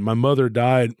not the end. My mother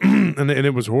died and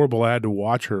it was horrible. I had to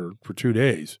watch her for 2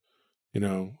 days,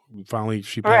 finally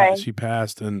she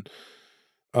passed, and,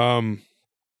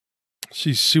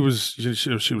 she was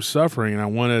suffering, and I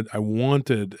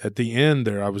wanted at the end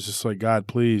there, I was just like, God,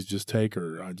 please just take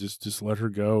her. I just let her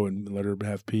go and let her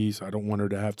have peace. I don't want her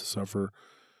to have to suffer.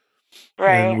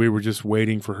 Right. And we were just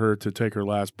waiting for her to take her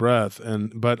last breath.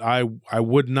 But I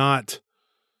would not,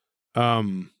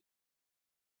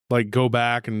 like go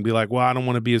back and be like, well, I don't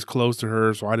want to be as close to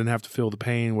her, so I didn't have to feel the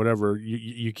pain, whatever.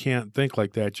 You can't think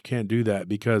like that. You can't do that,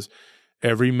 because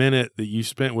every minute that you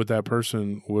spent with that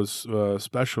person was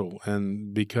special.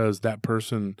 And because that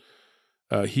person,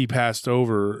 he passed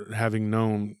over having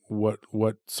known what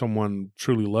someone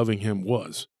truly loving him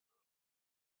was.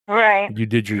 Right. You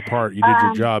did your part, you did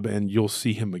your job, and you'll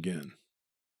see him again.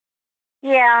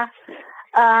 Yeah.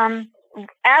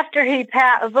 After he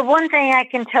passed, the one thing I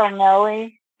can tell Noe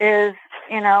is,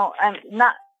 I'm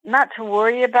not to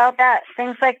worry about that,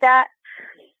 things like that.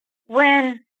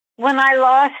 When I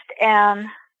lost M,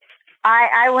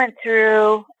 I went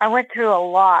through a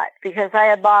lot, because I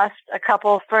had lost a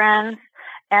couple of friends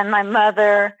and my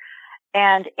mother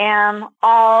and M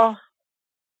all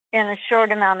in a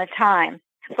short amount of time.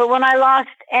 But when I lost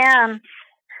M,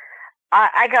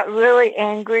 I got really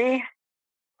angry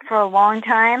for a long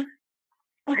time,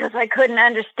 because I couldn't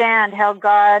understand how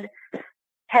God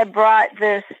had brought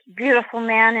this beautiful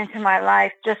man into my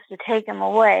life just to take him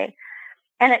away.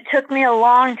 And it took me a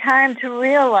long time to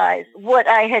realize what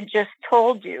I had just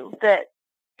told you, that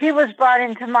he was brought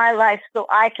into my life so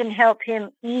I can help him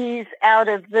ease out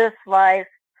of this life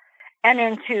and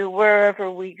into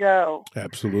wherever we go.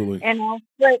 Absolutely.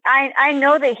 But I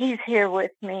know that he's here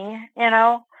with me,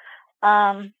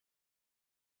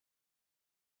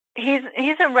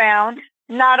 he's around,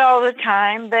 not all the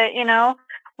time, but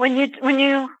when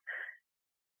you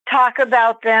talk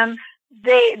about them,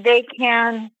 they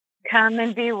can come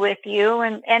and be with you,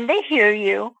 and they hear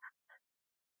you.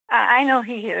 I know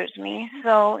he hears me,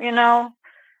 so no,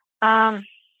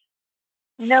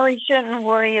 he shouldn't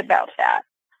worry about that.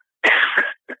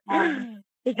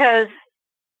 Because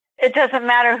it doesn't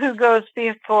matter who goes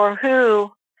before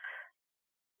who,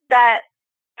 that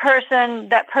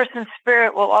person's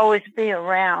spirit will always be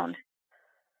around.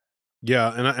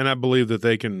 Yeah, and I believe that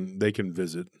they can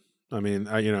visit. I mean,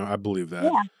 I believe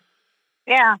that.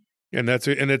 Yeah. And it's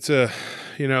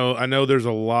I know there's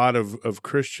a lot of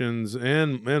Christians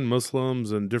and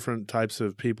Muslims and different types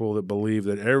of people that believe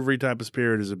that every type of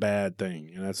spirit is a bad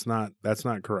thing, and that's not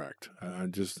correct.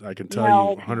 I can tell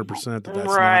you 100% that that's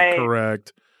not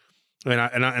correct.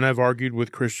 And I've argued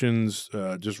with Christians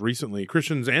just recently,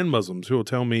 Christians and Muslims, who will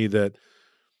tell me that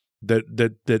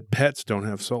pets don't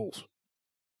have souls.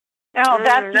 No,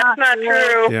 that's not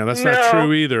true. Yeah, that's not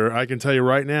true either. I can tell you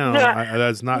right now,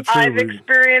 that's not true. I've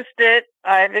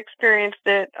experienced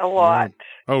it a lot.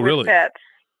 Oh, really? With pets.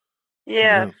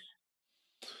 Yes.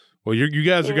 Yeah. Well, you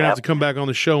guys are gonna have to come back on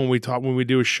the show when we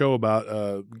do a show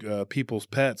about people's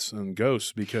pets and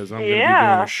ghosts, because I'm gonna be doing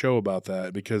a show about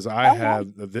that, because I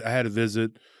had a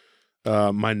visit.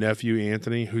 My nephew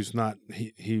Anthony, who's not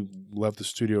he left the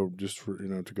studio just for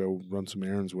to go run some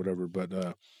errands, whatever,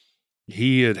 but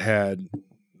he had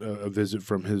a visit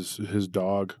from his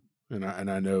dog, and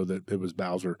I know that it was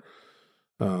Bowser.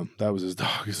 That was his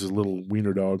dog. It's his little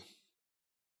wiener dog,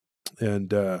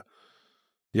 and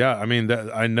I mean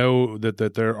that I know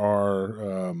that there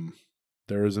are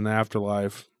there is an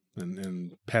afterlife,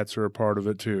 and pets are a part of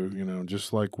it too.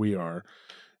 Just like we are,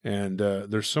 and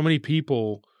there's so many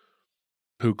people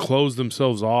who close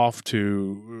themselves off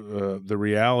to the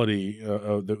reality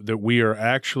that we are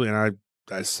actually, and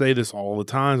I say this all the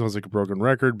time, sounds like a broken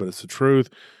record, but it's the truth.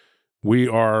 We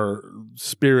are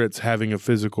spirits having a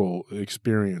physical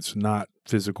experience, not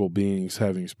physical beings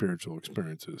having spiritual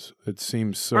experiences. It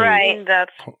seems so right.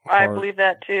 That's hard. I believe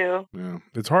that too. Yeah,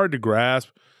 it's hard to grasp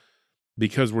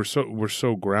because we're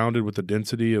so grounded with the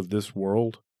density of this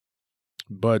world.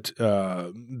 But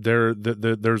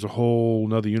there's a whole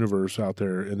nother universe out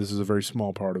there, and this is a very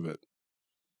small part of it.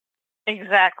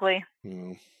 Exactly.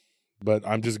 But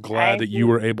I'm just glad that you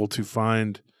were able to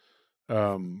find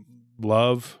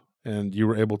love, and you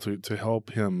were able to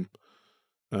help him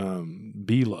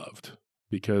be loved,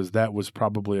 because that was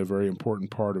probably a very important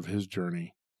part of his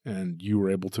journey, and you were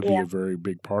able to be a very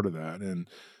big part of that. And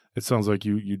it sounds like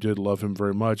you did love him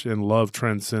very much, and love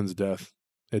transcends death.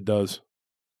 It does.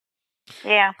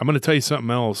 Yeah. I'm going to tell you something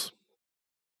else.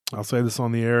 I'll say this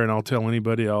on the air, and I'll tell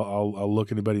anybody. I'll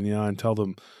look anybody in the eye and tell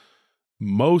them.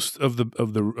 Most of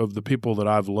the people that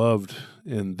I've loved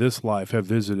in this life have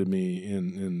visited me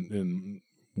in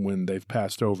when they've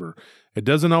passed over. It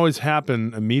doesn't always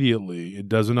happen immediately. It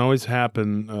doesn't always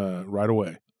happen right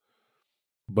away,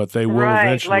 but they will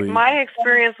eventually. Like my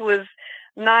experience was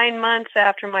 9 months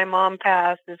after my mom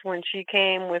passed is when she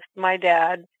came with my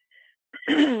dad.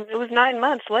 It was 9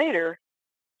 months later.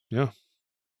 Yeah.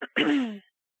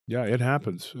 Yeah, it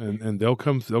happens, and they'll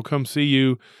come see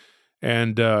you.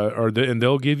 And and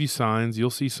they'll give you signs.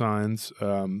 You'll see signs.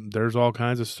 There's all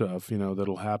kinds of stuff,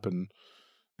 that'll happen.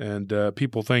 And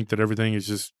people think that everything is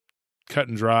just cut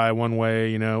and dry one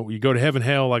way. You go to heaven,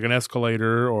 hell like an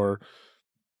escalator, or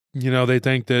they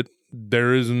think that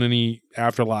there isn't any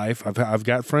afterlife. I've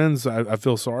got friends. I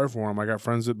feel sorry for them. I got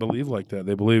friends that believe like that.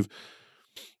 They believe,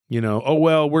 oh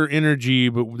well, we're energy,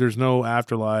 but there's no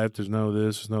afterlife. There's no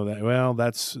this. There's no that. Well,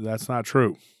 that's not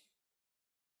true.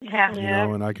 Yeah.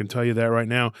 And I can tell you that right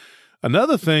now.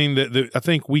 Another thing that I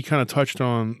think we kind of touched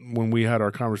on when we had our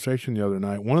conversation the other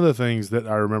night, one of the things that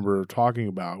I remember talking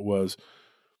about was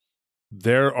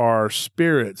there are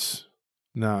spirits.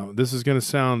 Now, this is going to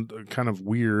sound kind of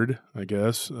weird, I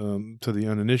guess, to the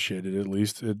uninitiated at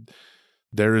least.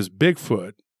 There is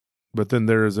Bigfoot, but then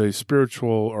there is a spiritual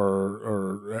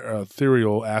or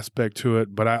ethereal aspect to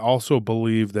it. But I also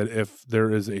believe that if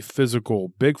there is a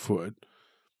physical Bigfoot,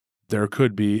 there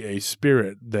could be a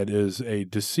spirit that is a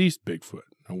deceased Bigfoot.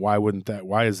 Now,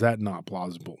 why is that not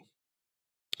plausible?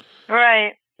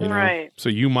 Right. Right. So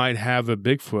you might have a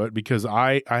Bigfoot, because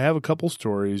I have a couple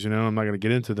stories, I'm not going to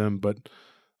get into them, but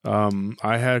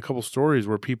I had a couple stories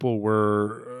where people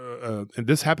were, and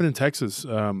this happened in Texas,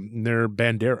 near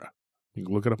Bandera. You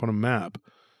can look it up on a map.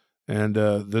 And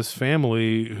this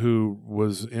family who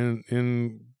was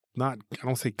in not, I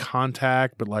don't say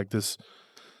contact, but like this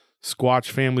Squatch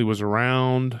family was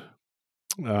around,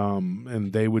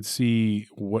 and they would see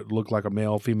what looked like a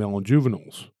male, female, and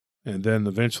juveniles. And then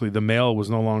eventually the male was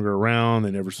no longer around.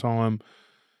 They never saw him.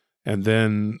 And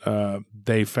then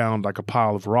they found like a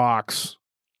pile of rocks.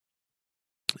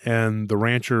 And the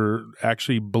rancher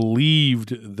actually believed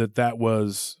that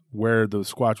was where the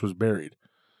Squatch was buried.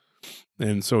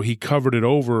 And so he covered it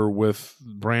over with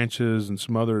branches and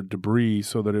some other debris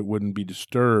so that it wouldn't be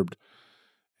disturbed.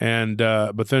 And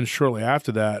but then shortly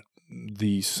after that,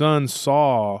 the son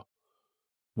saw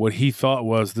what he thought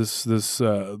was the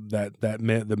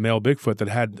male Bigfoot that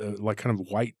had like kind of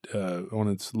white on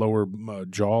its lower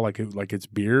jaw, like its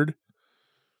beard.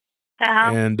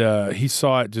 Uh-huh. And he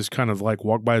saw it just kind of like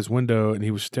walk by his window, and he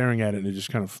was staring at it, and it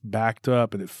just kind of backed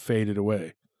up and it faded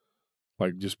away,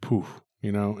 like just poof,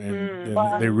 And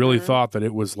they really thought that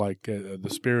it was like the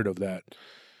spirit of that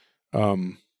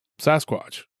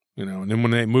Sasquatch. And then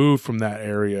when they moved from that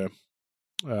area,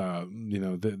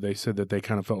 they said that they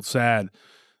kind of felt sad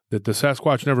that the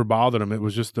Sasquatch never bothered them. It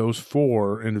was just those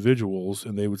 4 individuals,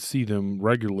 and they would see them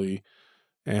regularly.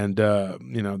 And,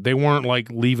 they weren't like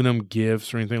leaving them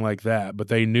gifts or anything like that, but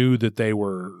they knew that they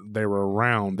were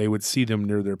around. They would see them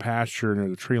near their pasture, near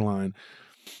the tree line.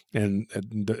 And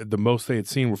the most they had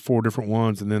seen were 4 different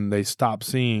ones. And then they stopped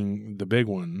seeing the big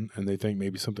one, and they think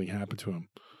maybe something happened to him.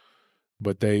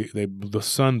 But the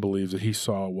son believes that he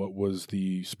saw what was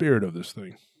the spirit of this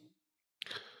thing.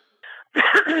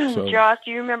 So, Josh,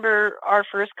 do you remember our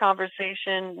first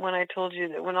conversation when I told you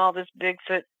that when all this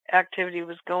Bigfoot activity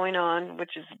was going on,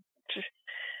 which is just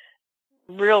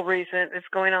real recent, it's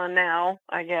going on now,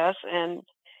 I guess, and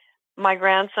my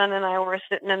grandson and I were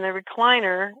sitting in the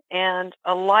recliner, and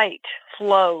a light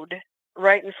flowed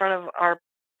right in front of our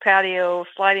patio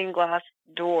sliding glass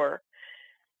door.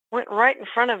 Went right in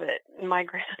front of it. And my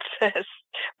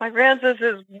grandson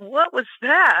says, "What was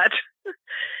that?"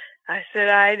 I said,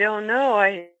 "I don't know.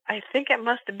 I think it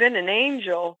must have been an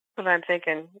angel." But I'm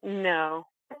thinking, no,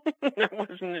 it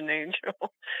wasn't an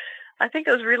angel. I think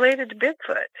it was related to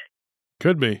Bigfoot.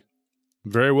 Could be.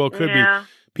 Very well could be.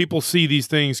 People see these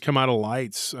things come out of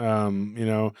lights, and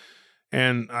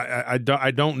I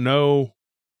don't know,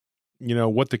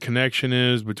 what the connection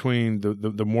is between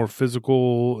the more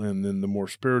physical and then the more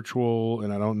spiritual.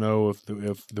 And I don't know if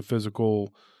the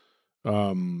physical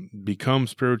become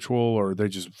spiritual or they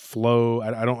just flow.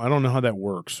 I don't know how that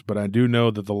works, but I do know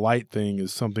that the light thing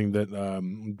is something that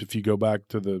if you go back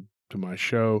to my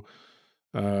show,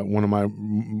 one of my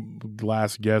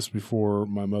last guests before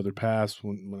my mother passed,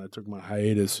 when I took my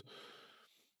hiatus,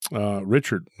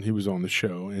 Richard, he was on the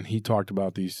show, and he talked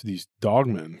about these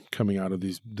dogmen coming out of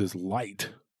this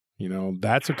light.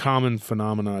 That's a common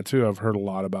phenomenon too. I've heard a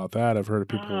lot about that. I've heard of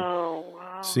people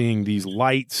seeing these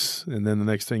lights, and then the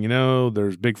next thing you know,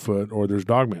 there's Bigfoot or there's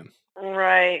Dogman.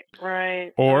 Right.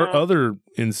 Or other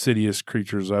insidious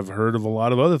creatures. I've heard of a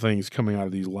lot of other things coming out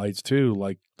of these lights too,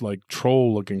 like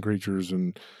troll-looking creatures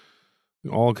and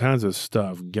all kinds of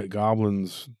stuff. Get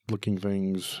goblins-looking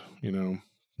things, you know.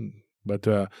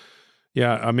 But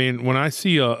yeah, I mean, when I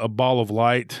see a ball of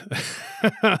light,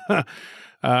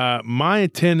 my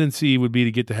tendency would be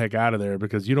to get the heck out of there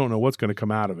because you don't know what's going to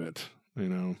come out of it, you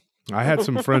know. I had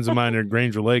some friends of mine at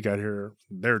Granger Lake out here.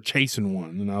 They're chasing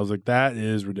one, and I was like, "That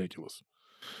is ridiculous."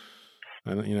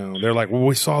 And you know, they're like, "Well,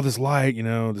 we saw this light, you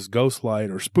know, this ghost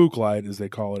light or spook light, as they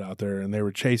call it out there, and they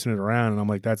were chasing it around." And I'm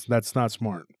like, "That's not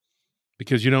smart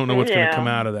because you don't know what's going to come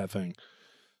out of that thing."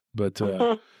 But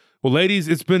well, ladies,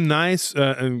 it's been nice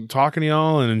and talking to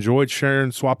y'all, and enjoyed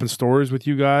swapping stories with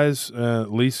you guys.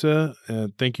 Lisa,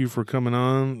 thank you for coming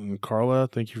on, and Karla,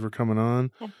 thank you for coming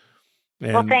on.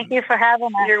 And, well, thank you for having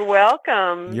us. You're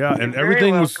welcome. Yeah, and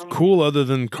everything was cool other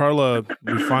than Karla.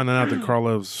 We finding out that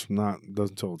Karla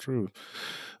doesn't tell the truth.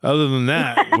 Other than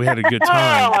that, we had a good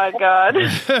time. Oh my God!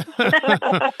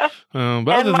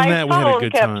 But other than that, we had a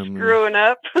good time. Screwing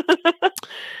up.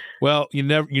 Well, you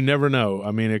never know. I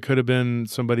mean, it could have been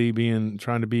somebody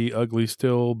trying to be ugly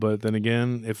still, but then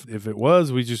again, if it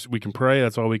was, we can pray.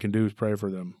 That's all we can do is pray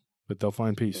for them, but they'll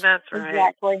find peace. That's right.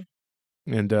 Exactly.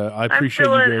 And I appreciate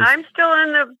you guys. I'm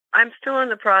still in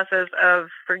the process of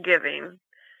forgiving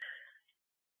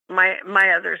my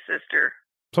other sister.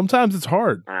 Sometimes it's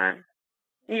hard.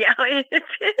 Yeah, it is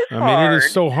I mean, it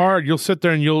is so hard. You'll sit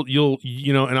there and you'll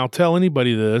you know, and I'll tell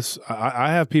anybody this. I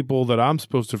have people that I'm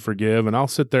supposed to forgive, and I'll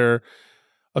sit there.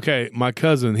 Okay, my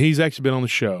cousin, he's actually been on the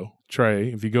show,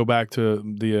 Trey. If you go back to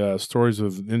the stories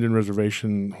of Indian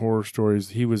Reservation horror stories,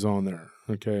 he was on there.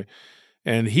 Okay.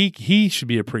 And he should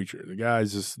be a preacher. The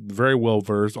guy's just very well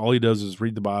versed. All he does is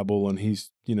read the Bible, and he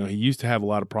used to have a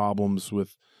lot of problems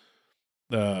with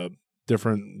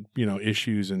different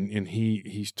issues, and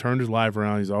he's turned his life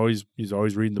around. He's always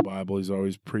reading the Bible. He's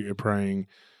always praying.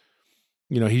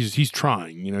 He's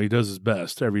trying. He does his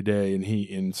best every day,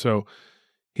 and so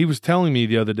he was telling me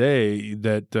the other day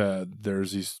that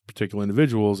there's these particular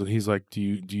individuals, and he's like, do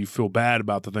you feel bad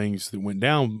about the things that went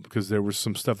down because there was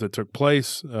some stuff that took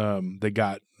place that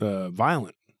got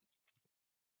violent,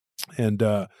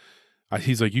 and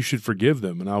he's like, you should forgive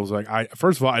them. And I was like,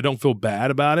 first of all, I don't feel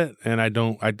bad about it, and I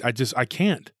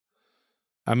can't.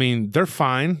 I mean, they're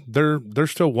fine. They're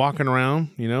still walking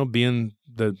around, being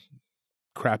the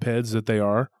crap heads that they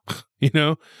are,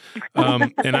 and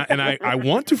I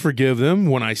want to forgive them.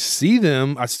 When I see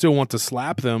them, I still want to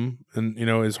slap them, and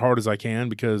as hard as I can,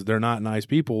 because they're not nice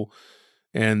people,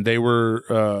 and they were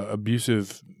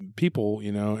abusive people,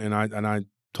 and I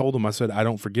told them, I said, I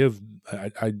don't forgive.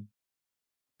 I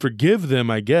forgive them,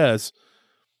 I guess,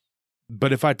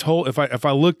 but if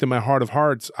I looked in my heart of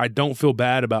hearts, I don't feel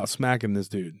bad about smacking this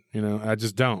dude. I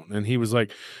just don't. And he was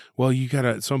like, well, you gotta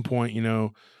at some point,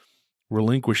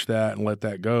 relinquish that and let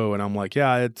that go. And I'm like,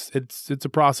 yeah, it's a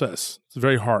process. It's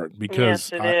very hard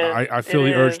because yes, I feel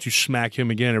the urge to smack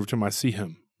him again every time I see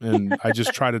him. And I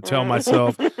just try to tell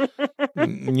myself,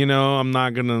 I'm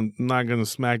not gonna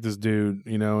smack this dude,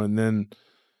 and then,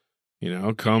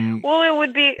 come. Well,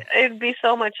 it'd be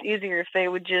so much easier if they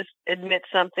would just admit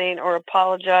something or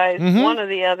apologize, one or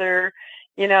the other,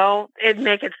 it'd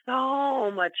make it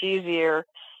so much easier.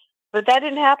 But that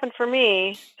didn't happen for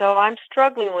me, so I'm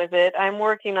struggling with it. I'm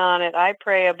working on it. I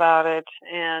pray about it,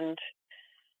 and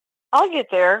I'll get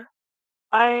there.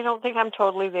 I don't think I'm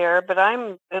totally there, but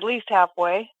I'm at least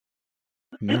halfway.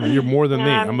 No, you're more than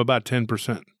me. I'm about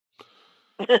 10%.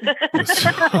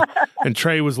 And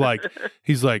Trey was like,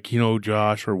 he's like,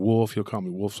 Josh or Wolf, he'll call me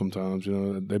Wolf sometimes,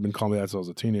 they've been calling me that since I was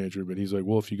a teenager, but he's like,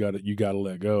 Wolf, you got to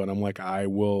let go. And I'm like, I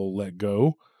will let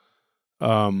go.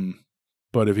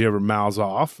 But if he ever mouths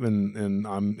off and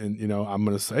I'm going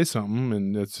to say something,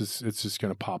 and it's just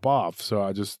going to pop off.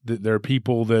 So there are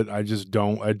people that I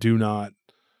do not,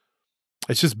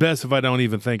 it's just best if I don't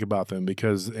even think about them,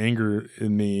 because anger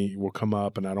in me will come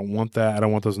up, and I don't want that. I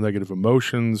don't want those negative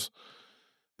emotions.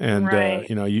 And, right.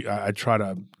 I try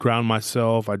to ground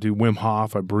myself. I do Wim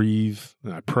Hof. I breathe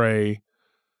and I pray,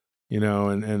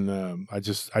 and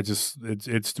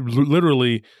it's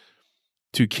literally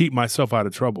to keep myself out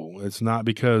of trouble. It's not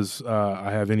because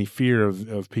I have any fear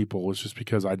of people. It's just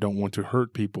because I don't want to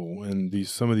hurt people. And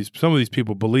some of these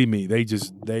people, believe me, they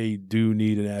do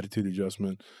need an attitude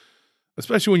adjustment,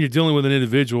 especially when you're dealing with an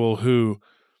individual who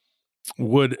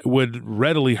would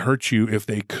readily hurt you if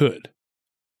they could.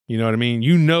 You know what I mean?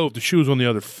 If the shoe was on the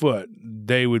other foot,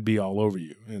 they would be all over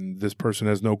you. And this person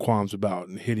has no qualms about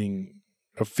hitting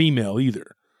a female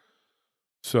either.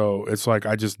 So it's like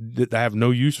I have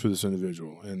no use for this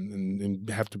individual, and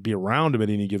have to be around him at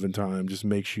any given time just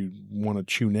makes you want to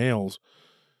chew nails.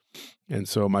 And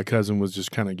so my cousin was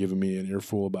just kind of giving me an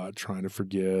earful about trying to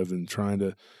forgive and trying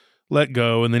to let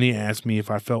go. And then he asked me if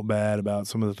I felt bad about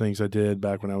some of the things I did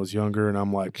back when I was younger. And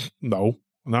I'm like, no,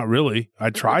 not really. I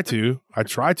try to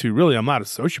really. I'm not a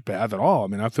sociopath at all. I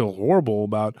mean, I feel horrible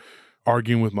about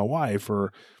arguing with my wife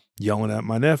or yelling at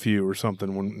my nephew or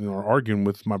something when, or arguing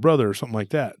with my brother or something like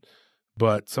that.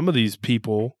 But some of these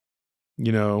people,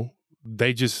 they are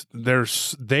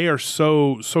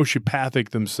so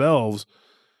sociopathic themselves.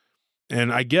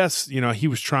 And I guess, he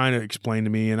was trying to explain to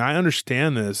me, and I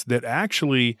understand this, that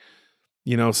actually,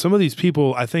 some of these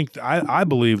people, I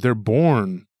believe they're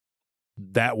born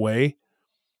that way,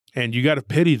 and you got to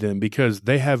pity them because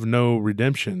they have no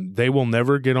redemption. They will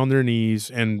never get on their knees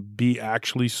and be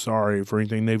actually sorry for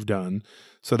anything they've done.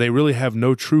 So they really have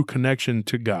no true connection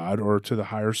to God or to the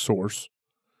higher source.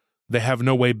 They have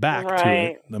no way back to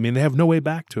it. I mean, they have no way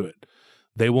back to it.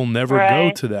 They will never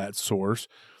go to that source.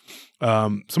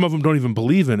 Some of them don't even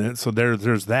believe in it. So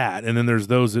there's that. And then there's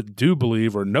those that do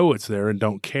believe or know it's there and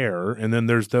don't care. And then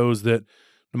there's those that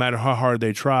no matter how hard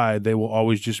they try, they will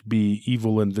always just be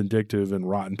evil and vindictive and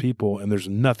rotten people. And there's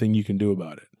nothing you can do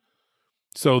about it.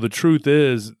 So the truth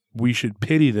is we should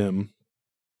pity them.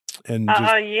 And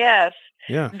yes.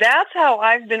 Yeah. That's how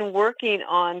I've been working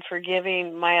on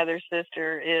forgiving my other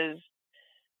sister, is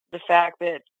the fact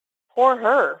that poor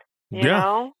her, you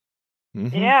know?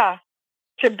 Mm-hmm. Yeah.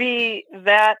 To be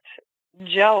that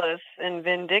jealous and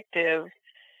vindictive,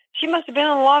 she must have been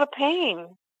in a lot of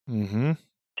pain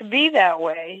to be that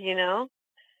way,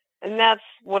 And that's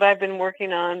what I've been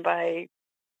working on by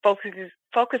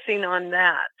focusing on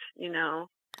that,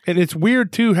 And it's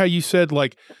weird, too, how you said,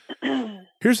 like,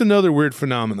 here's another weird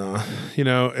phenomenon.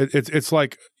 It's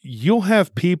like you'll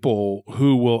have people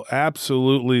who will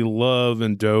absolutely love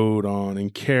and dote on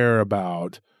and care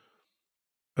about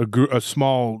a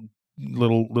small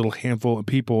little handful of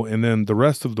people, and then the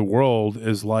rest of the world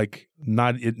is like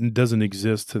it doesn't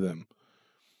exist to them.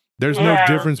 There's no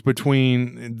difference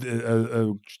between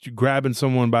grabbing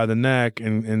someone by the neck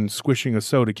and squishing a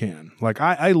soda can. Like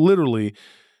I literally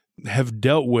have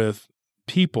dealt with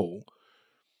people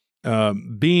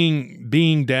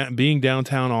being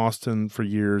downtown Austin for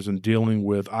years and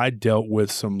I dealt with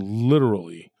some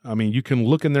literally, I mean, you can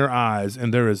look in their eyes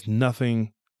and there is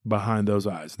nothing behind those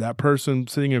eyes. That person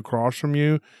sitting across from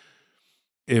you,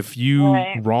 if you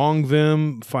wrong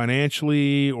them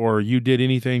financially or you did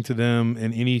anything to them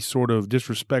in any sort of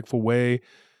disrespectful way,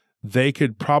 they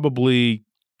could probably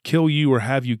kill you or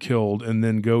have you killed and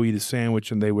then go eat a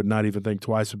sandwich, and they would not even think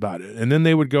twice about it. And then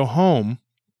they would go home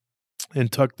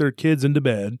and tuck their kids into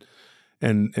bed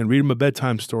and read them a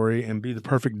bedtime story and be the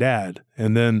perfect dad.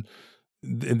 And then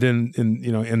in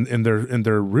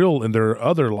their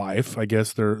other life, I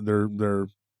guess their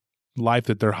life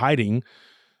that they're hiding,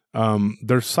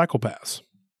 they're psychopaths.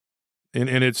 And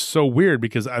it's so weird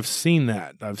because I've seen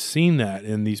that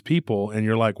in these people, and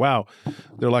you're like, wow,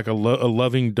 they're like a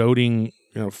loving, doting,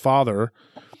 father,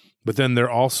 but then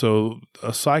they're also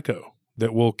a psycho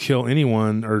that will kill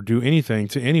anyone or do anything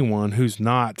to anyone who's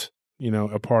not,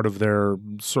 a part of their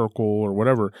circle or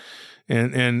whatever.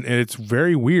 And it's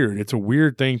very weird. It's a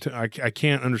weird thing I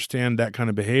can't understand that kind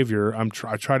of behavior.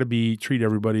 I try to treat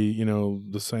everybody,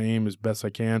 the same as best I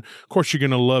can. Of course, you're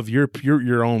going to love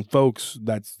your own folks.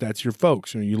 That's your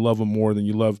folks. You love them more than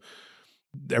you love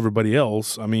everybody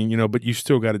else. I mean, but you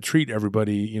still got to treat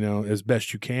everybody, as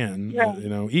best you can,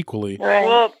 equally. Right.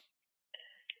 Well,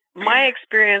 my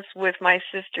experience with my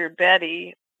sister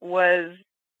Betty was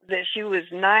that she was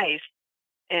nice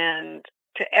and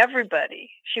to everybody.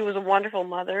 She was a wonderful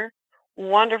mother,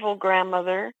 wonderful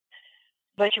grandmother,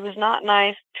 but she was not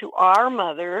nice to our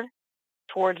mother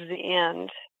towards the end.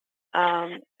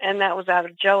 And that was out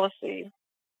of jealousy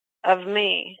of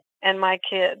me and my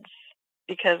kids,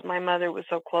 because my mother was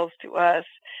so close to us.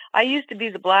 I used to be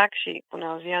the black sheep when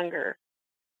I was younger,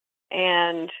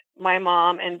 and my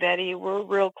mom and Betty were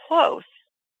real close.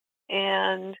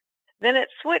 And then it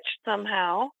switched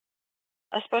somehow,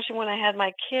 especially when I had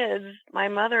my kids. My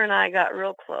mother and I got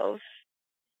real close,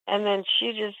 and then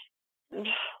she just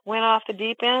went off the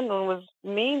deep end and was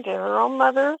mean to her own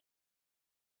mother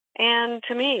and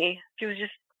to me. She was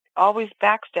just always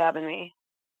backstabbing me,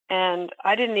 and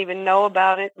I didn't even know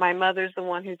about it. My mother's the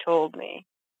one who told me.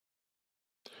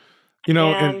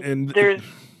 And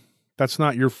that's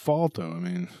not your fault, though. I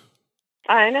mean,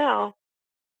 I know.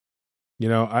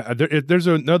 There's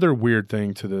another weird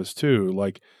thing to this too.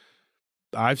 Like,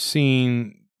 I've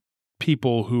seen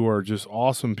people who are just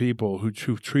awesome people who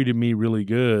treated me really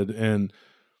good, and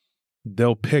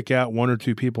they'll pick out one or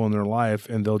two people in their life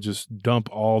and they'll just dump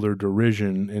all their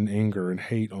derision and anger and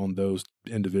hate on those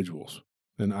individuals.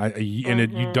 And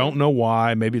you don't know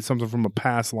why. Maybe it's something from a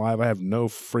past life. I have no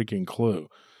freaking clue.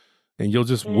 And you'll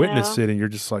just witness it, and you're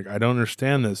just like, I don't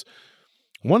understand this.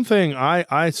 One thing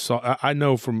I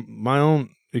know from my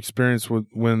own experience with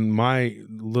when my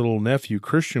little nephew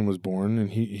Christian was born,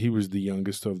 and he was the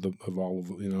youngest of all of,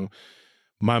 you know,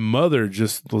 my mother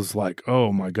just was like,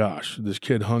 oh my gosh, this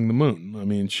kid hung the moon. I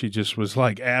mean, she just was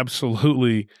like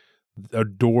absolutely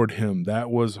adored him. That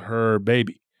was her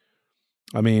baby.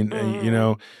 I mean, you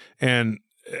know, and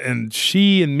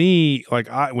she and me, like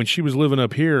when she was living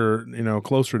up here, you know,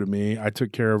 closer to me, I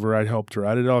took care of her. I helped her.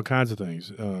 I did all kinds of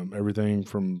things, everything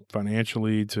from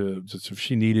financially to just if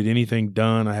she needed anything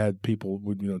done, I had people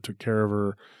who, you know, took care of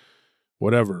her,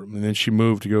 whatever. And then she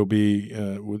moved to go be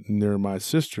near my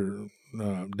sister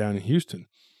down in Houston.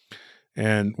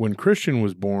 And when Christian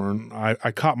was born,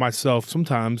 I caught myself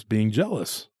sometimes being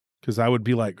jealous because I would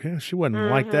be like, yeah, she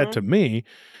wasn't like that to me.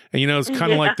 And, you know, it's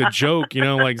kind of like the joke, you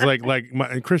know,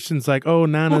 and Christian's like, oh,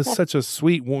 Nana's such a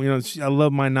sweet one. You know, I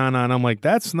love my Nana. And I'm like,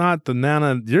 that's not the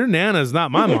Nana. Your Nana is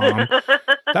not my mom.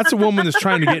 That's a woman that's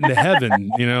trying to get into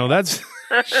heaven. You know,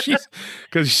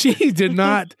 because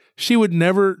she would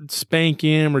never spank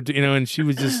him or, you know, and she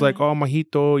was just like, oh,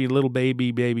 majito, you little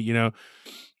baby, you know.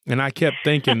 And I kept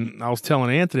thinking, I was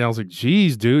telling Anthony, I was like,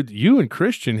 geez, dude, you and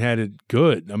Christian had it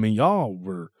good. I mean,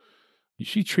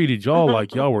 she treated y'all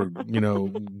like y'all were, you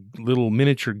know, little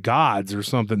miniature gods or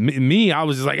something. Me, I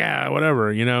was just like,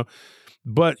 whatever, you know.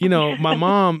 But, you know, my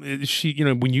mom, she, you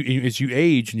know, as you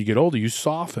age and you get older, you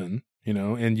soften, you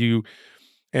know,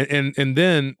 and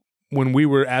then when we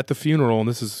were at the funeral, and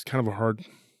this is kind of a hard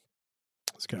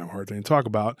thing to talk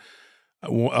about.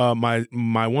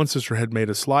 My one sister had made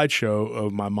a slideshow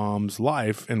of my mom's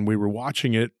life, and we were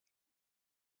watching it.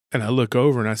 And I look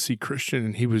over and I see Christian,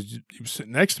 and he was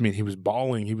sitting next to me, and he was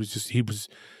bawling. He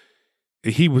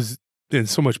was in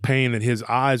so much pain that his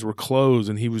eyes were closed,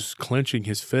 and he was clenching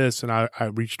his fists. And I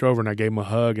reached over and I gave him a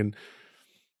hug, and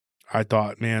I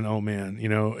thought, man, oh man, you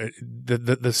know,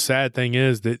 the sad thing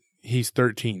is that he's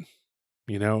 13,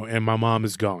 you know, and my mom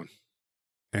is gone,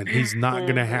 and he's not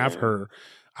going to have her.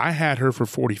 I had her for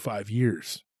 45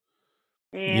 years,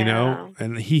 you know,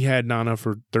 and he had Nana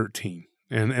for 13.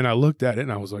 And I looked at it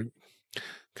and I was like,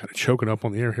 kind of choking up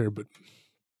on the air here, but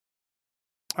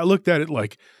I looked at it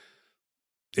like,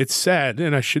 it's sad,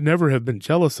 and I should never have been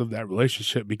jealous of that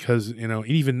relationship because, you know,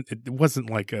 it wasn't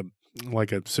like a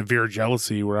severe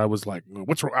jealousy where I was like,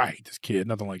 what's wrong? I hate this kid.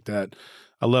 Nothing like that.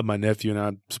 I love my nephew and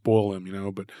I spoil him, you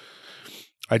know, but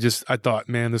I thought,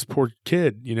 man, this poor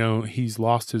kid, you know, he's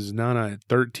lost his Nana at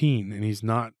 13 and he's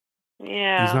not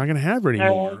going to have her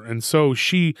anymore. And so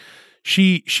she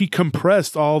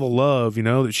compressed all the love, you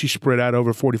know, that she spread out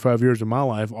over 45 years of my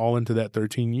life all into that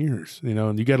 13 years, you know,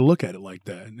 and you got to look at it like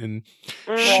that. And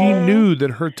she knew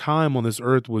that her time on this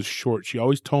earth was short. She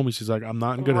always told me, she's like, I'm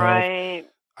not in good health.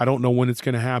 I don't know when it's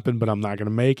going to happen, but I'm not going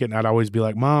to make it. And I'd always be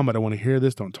like, Mom, I don't want to hear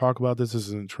this. Don't talk about this. This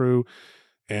isn't true.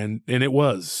 And it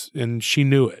was, and she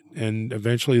knew it. And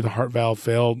eventually the heart valve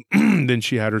failed. Then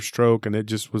she had her stroke, and it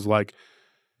just was like,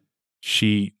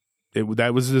 there's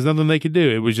nothing they could do.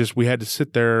 It was just, we had to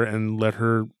sit there and let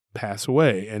her pass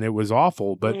away. And it was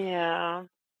awful. But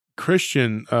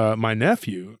Christian, my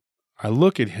nephew, I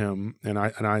look at him and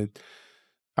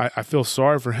I feel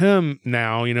sorry for him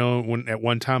now. You know, when at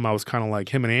one time I was kind of like,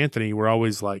 him and Anthony were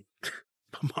always like,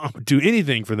 my mom would do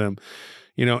anything for them.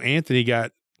 You know, Anthony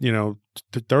got, you know,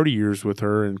 30 years with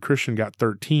her, and Christian got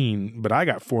 13, but I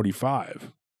got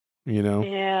 45. You know,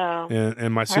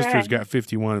 and my sister's got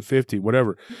 51 and 50,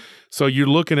 whatever. So you're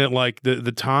looking at like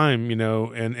the time, you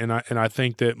know, and I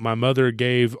think that my mother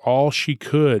gave all she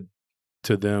could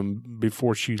to them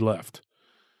before she left.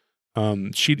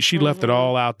 She left it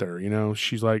all out there, you know.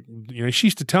 She's like, you know, she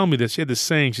used to tell me this. She had this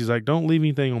saying. She's like, don't leave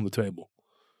anything on the table.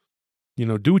 You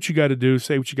know, do what you got to do,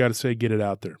 say what you got to say, get it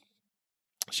out there.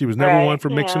 She was never one for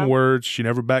mixing words. She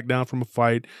never backed down from a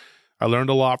fight. I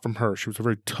learned a lot from her. She was a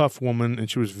very tough woman, and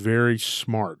she was very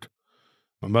smart.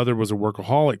 My mother was a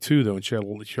workaholic too, though, and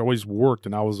she always worked,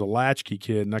 and I was a latchkey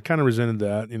kid, and I kind of resented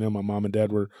that. You know, my mom and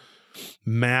dad were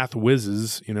math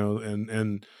whizzes, you know,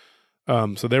 and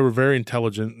so they were very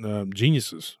intelligent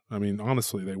geniuses. I mean,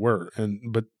 honestly, they were.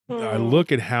 But I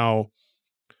look at how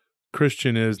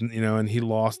Christian is, you know, and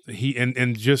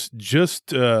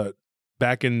just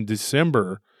back in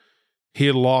December, he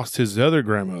had lost his other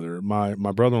grandmother. My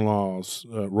brother-in-law's,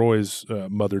 Roy's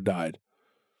mother died.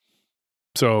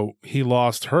 So he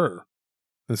lost her.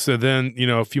 And so then,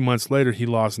 a few months later, he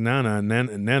lost Nana, and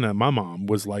Nana, my mom,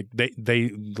 was like,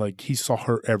 he saw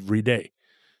her every day.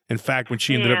 In fact, when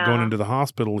she ended up going into the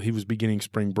hospital, he was beginning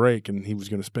spring break, and he was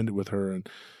going to spend it with her, and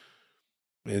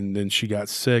then she got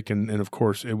sick, and of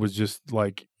course, it was just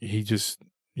like, he just,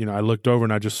 I looked over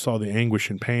and I just saw the anguish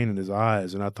and pain in his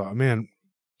eyes, and I thought, man,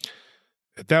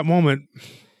 at that moment,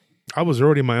 I was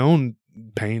already in my own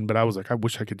pain, but I was like, I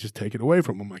wish I could just take it away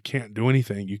from him. I can't do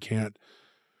anything. You can't.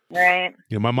 Right.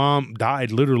 My mom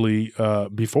died literally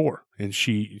before, and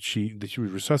she was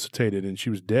resuscitated, and she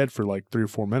was dead for like 3 or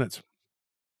 4 minutes.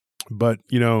 But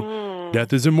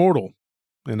death is immortal,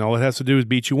 and all it has to do is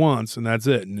beat you once, and that's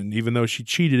it. And even though she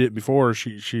cheated it before,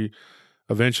 she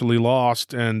eventually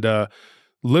lost. And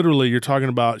literally, you're talking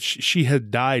about she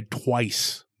had died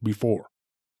twice before,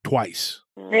 twice.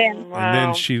 Yeah. Wow.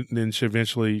 And then she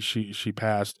eventually she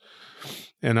passed.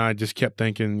 And I just kept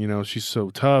thinking, she's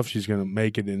so tough, she's going to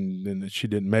make it, and she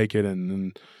didn't make it.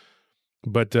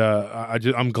 But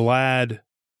I'm glad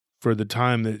for the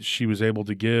time that she was able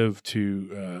to give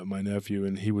to my nephew,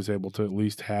 and he was able to at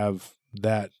least have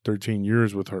that 13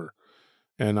 years with her.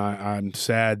 And I'm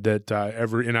sad that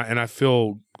I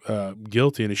feel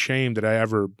guilty and ashamed that I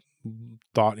ever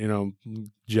thought,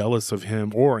 jealous of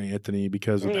him or Anthony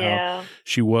because of how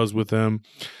she was with him.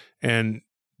 And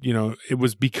it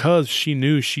was because she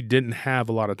knew she didn't have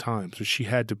a lot of time, so she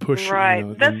had to push. Right.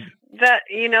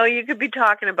 You could be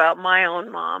talking about my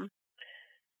own mom.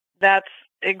 That's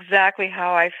exactly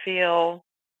how I feel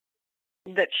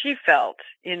that she felt.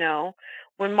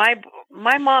 When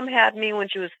my mom had me when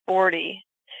she was 40,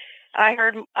 I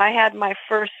had my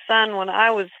first son when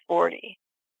I was 40,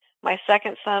 my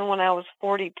second son when I was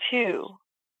 42,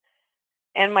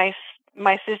 and my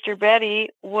sister Betty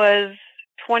was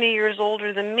 20 years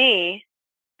older than me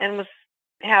and was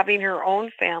having her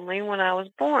own family when I was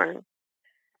born.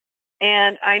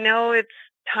 And I know it's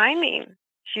timing.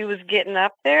 She was getting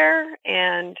up there,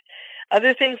 and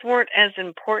other things weren't as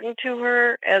important to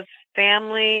her as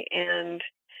family. And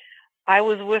I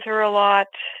was with her a lot,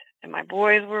 and my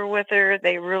boys were with her.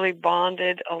 They really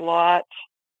bonded a lot.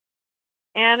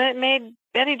 And it made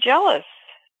Betty jealous.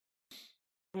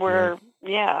 But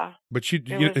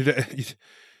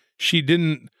she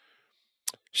didn't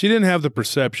have the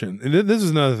perception. And this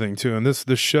is another thing too. And this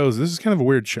shows, this is kind of a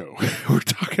weird show. We're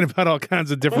talking about all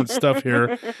kinds of different stuff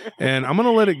here, and I'm going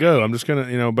to let it go. I'm just going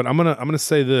to, but I'm going to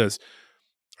say this.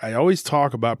 I always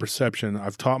talk about perception.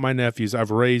 I've taught my nephews,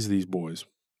 I've raised these boys.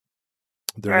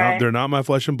 They're not my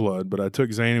flesh and blood, but I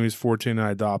took Zane when he was 14 and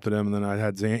I adopted him. And then I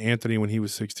had Anthony when he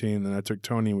was 16. And then I took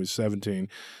Tony when he was 17.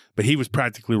 But he was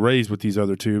practically raised with these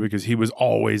other two because he was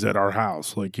always at our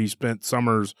house. Like, he spent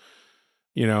summers,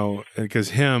 because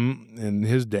him and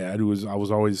his dad, I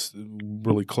was always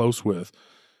really close with,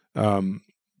 him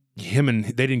and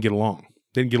they didn't get along.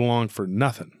 They didn't get along for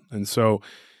nothing. And so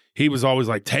he was always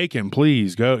like, take him,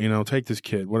 please, go, take this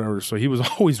kid, whatever. So he was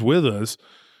always with us,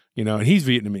 and he's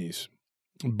Vietnamese.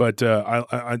 But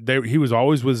he was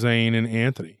always with Zane and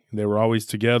Anthony. They were always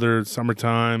together,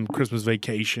 summertime, Christmas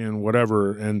vacation,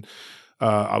 whatever. And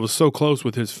I was so close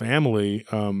with his family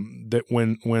that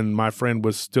when my friend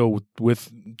was still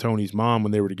with Tony's mom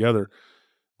when they were together,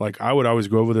 like, I would always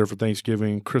go over there for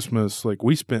Thanksgiving, Christmas. Like,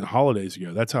 we spent holidays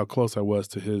together. That's how close I was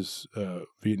to his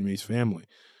Vietnamese family.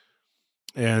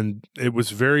 And it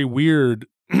was very weird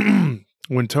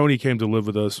when Tony came to live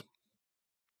with us.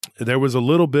 There was a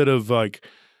little bit of, like,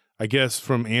 I guess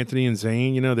from Anthony and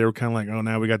Zane, they were kind of like, oh,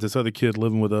 now we got this other kid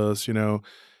living with us,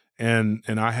 and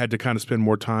I had to kind of spend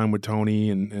more time with Tony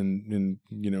and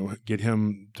get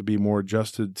him to be more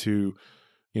adjusted to,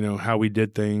 how we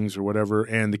did things or whatever.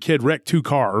 And the kid wrecked 2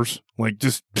 cars, like,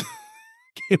 just gave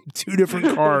him 2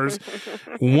 different cars.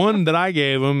 One that I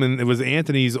gave him, and it was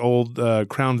Anthony's old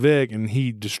Crown Vic, and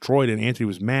he destroyed it. Anthony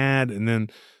was mad, and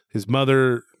then his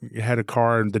mother had a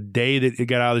car, and the day that it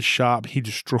got out of the shop, he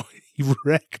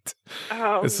wrecked.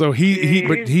 Oh, so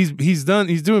he's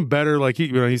doing better. Like,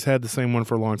 he's had the same one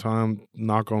for a long time,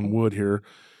 knock on wood here.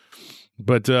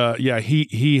 But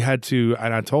he had to,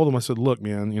 and I told him, I said, look,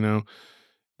 man,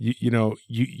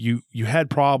 you had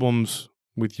problems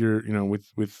with your,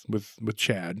 with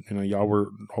Chad, y'all were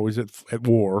always at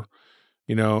war,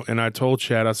 and I told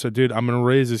Chad, I said, dude, I'm going to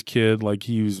raise this kid like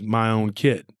he was my own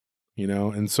kid.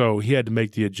 And so he had to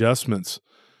make the adjustments.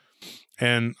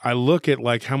 And I look at,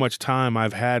 like, how much time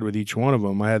I've had with each one of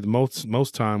them. I had the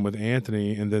most time with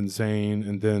Anthony, and then Zane,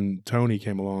 and then Tony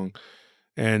came along.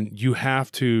 And you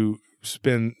have to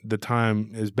spend the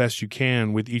time as best you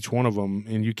can with each one of them,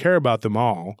 and you care about them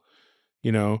all,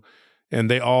 and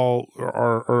they all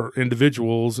are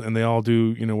individuals, and they all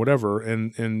do, you know, whatever.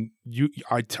 And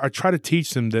I try to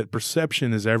teach them that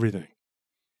perception is everything,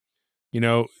 you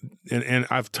know, and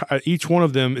each one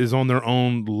of them is on their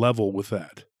own level with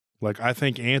that. Like, I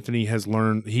think Anthony has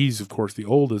learned, he's of course the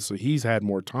oldest, so he's had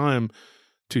more time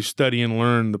to study and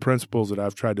learn the principles that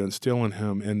I've tried to instill in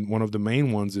him. And one of the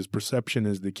main ones is perception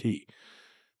is the key.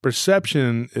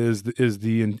 Perception is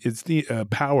the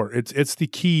power. It's the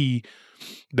key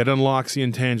that unlocks the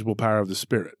intangible power of the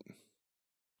spirit.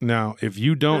 Now, if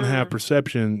you don't have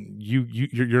perception,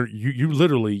 you're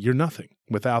literally, you're nothing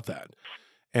without that.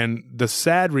 And the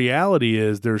sad reality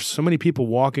is there's so many people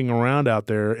walking around out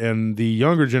there, and the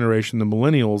younger generation, the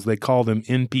millennials, they call them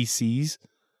NPCs.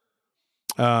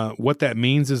 What that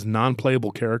means is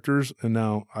non-playable characters. And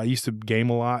now, I used to game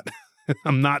a lot.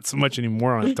 I'm not so much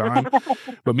anymore on time.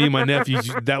 But me and my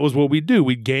nephews, that was what we'd do.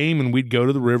 We'd game, and we'd go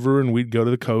to the river, and we'd go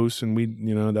to the coast,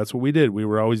 and that's what we did. We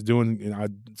were always doing, I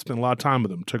spent a lot of time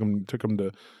with them. Took them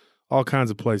to all kinds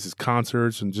of places,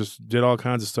 concerts, and just did all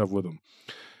kinds of stuff with them.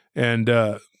 And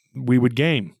we would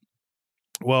game.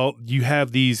 Well, you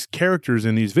have these characters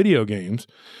in these video games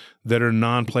that are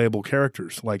non-playable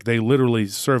characters. Like, they literally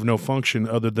serve no function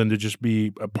other than to just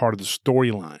be a part of the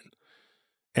storyline.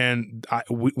 And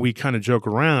we kind of joke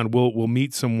around. We'll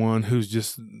meet someone who's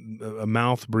just a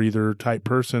mouth breather type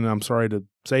person. I'm sorry to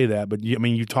say that, but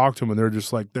you talk to them and they're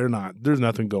just like, there's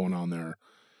nothing going on there.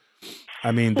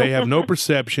 I mean, they have no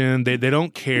perception. They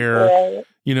don't care.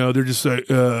 You know, they're just like,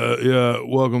 yeah,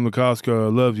 welcome to Costco. I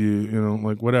love you. You know,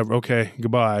 like, whatever. Okay,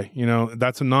 goodbye. You know,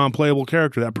 that's a non-playable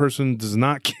character. That person does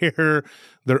not care.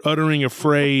 They're uttering a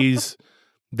phrase.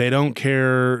 They don't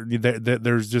care.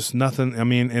 There's just nothing. I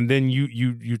mean, and then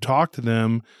you talk to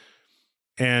them,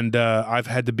 and I've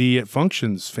had to be at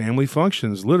functions, family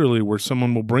functions, literally, where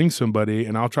someone will bring somebody,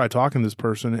 and I'll try talking to this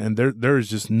person, and there is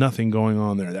just nothing going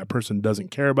on there. That person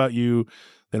doesn't care about you.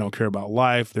 They don't care about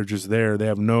life. They're just there.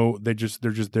 They're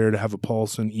just there to have a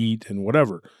pulse and eat and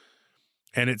whatever.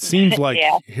 And it seems like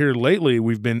here lately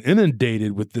we've been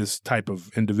inundated with this type of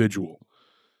individual.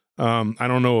 I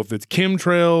don't know if it's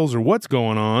chemtrails or what's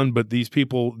going on, but these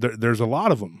people, there's a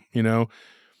lot of them, you know.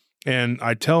 And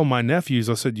I tell my nephews,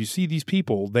 I said, you see these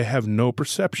people, they have no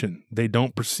perception. They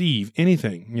don't perceive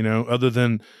anything, you know, other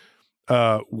than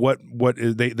what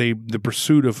is the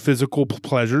pursuit of physical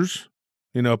pleasures,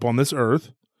 you know, upon this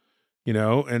earth. You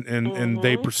know, and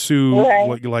they pursue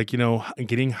like, you know,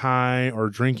 getting high or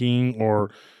drinking or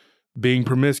being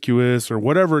promiscuous or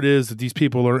whatever it is that these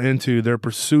people are into. Their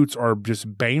pursuits are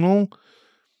just banal,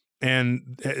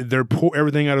 and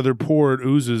everything out of their pore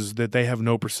oozes that they have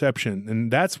no perception.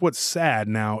 And that's what's sad.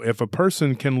 Now, if a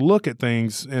person can look at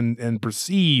things and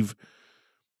perceive,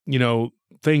 you know,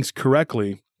 things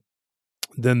correctly,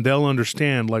 then they'll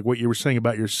understand, like what you were saying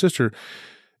about your sister.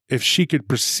 If she could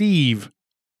perceive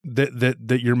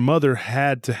that your mother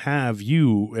had to have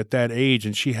you at that age,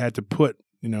 and she had to put,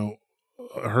 you know,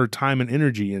 her time and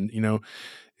energy, and, you know,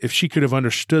 if she could have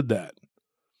understood that,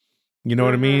 you know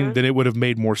what I mean, then it would have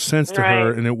made more sense to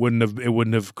her, and it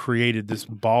wouldn't have created this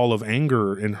ball of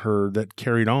anger in her that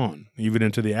carried on even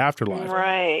into the afterlife.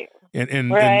 Right. And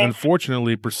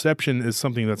unfortunately, perception is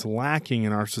something that's lacking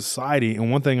in our society. And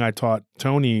one thing I taught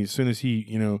Tony, as soon as he,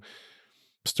 you know,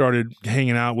 started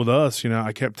hanging out with us, you know,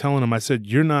 I kept telling him, I said,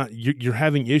 you're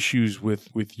having issues with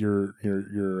your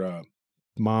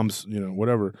mom's, you know,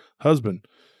 whatever, husband,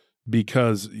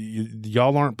 because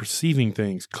y'all aren't perceiving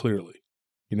things clearly.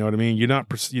 You know what I mean? You're not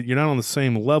on the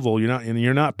same level.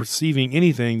 You're not perceiving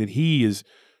anything that he is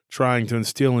trying to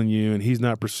instill in you, and he's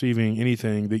not perceiving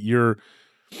anything that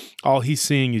all he's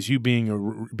seeing is you being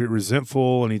a bit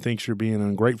resentful, and he thinks you're being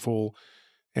ungrateful.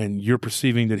 And you're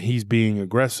perceiving that he's being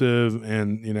aggressive,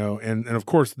 and, you know, and of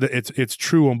course it's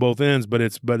true on both ends, but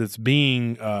it's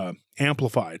being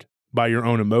amplified by your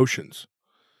own emotions,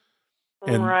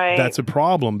 and that's a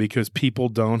problem because people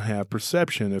don't have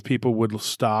perception. If people would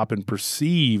stop and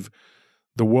perceive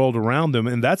the world around them,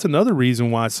 and that's another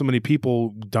reason why so many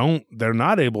people they're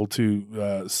not able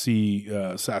to see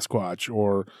Sasquatch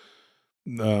or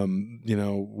you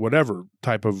know, whatever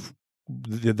type of.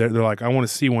 They're like, I want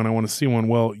to see one.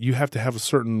 Well, you have to have a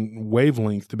certain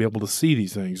wavelength to be able to see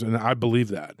these things, and I believe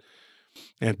that.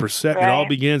 And it all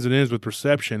begins and ends with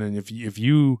perception. And if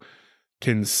you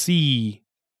can see,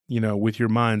 you know, with your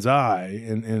mind's eye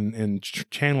and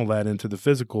channel that into the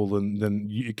physical, then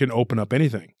it can open up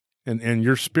anything. And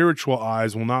your spiritual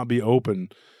eyes will not be open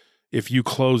if you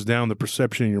close down the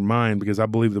perception in your mind, because I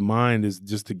believe the mind is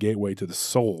just the gateway to the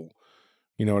soul.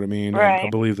 You know what I mean? I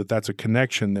believe that that's a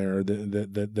connection there,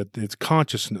 that it's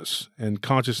consciousness, and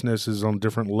consciousness is on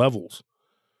different levels.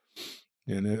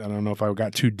 And I don't know if I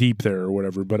got too deep there or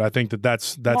whatever, but I think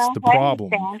that's No, the I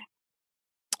problem. understand.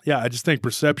 Yeah, I just think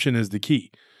perception is the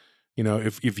key. You know,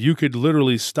 if you could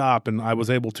literally stop and I was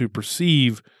able to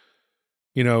perceive,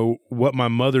 you know, what my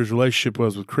mother's relationship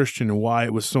was with Christian and why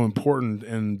it was so important,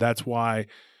 and that's why,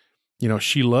 you know,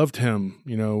 she loved him,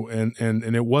 you know, and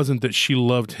it wasn't that she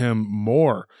loved him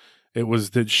more. It was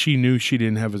that she knew she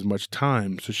didn't have as much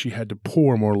time, so she had to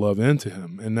pour more love into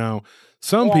him. And now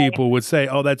some Right. people would say,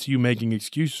 oh, that's you making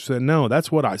excuses. And no,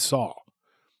 that's what I saw.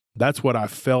 That's what I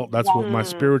felt. That's what my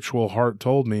spiritual heart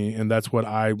told me. And that's what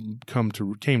I came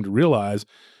to realize.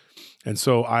 And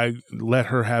so I let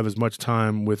her have as much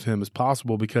time with him as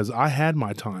possible because I had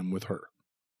my time with her,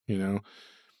 you know,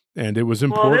 and it was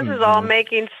important. Well, this is all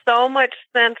making so much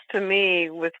sense to me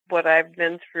with what I've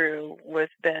been through with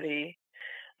Betty.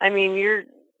 I mean, you're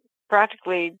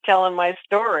practically telling my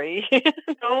story.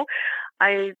 You know,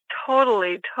 I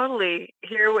totally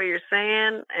hear what you're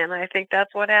saying, and I think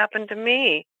that's what happened to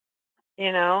me.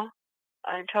 You know,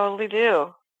 I totally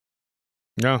do.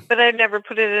 Yeah. But I've never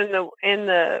put it in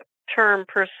the term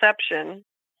perception.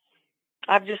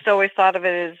 I've just always thought of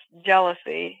it as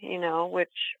jealousy. You know,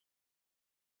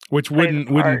 which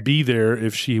wouldn't be there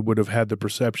if she would have had the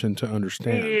perception to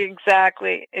understand.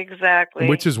 Exactly.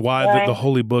 Which is why the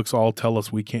holy books all tell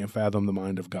us we can't fathom the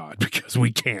mind of God, because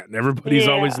we can't. Everybody's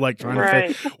always like trying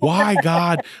to say, why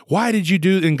God? Why did you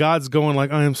do? And God's going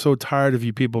like, I am so tired of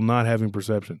you people not having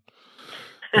perception.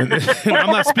 And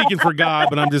I'm not speaking for God,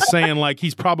 but I'm just saying like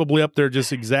he's probably up there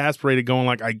just exasperated going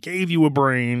like, I gave you a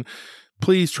brain.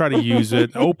 Please try to use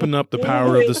it. Open up the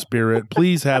power of the Spirit.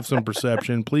 Please have some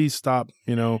perception. Please stop,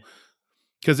 you know,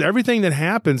 because everything that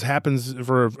happens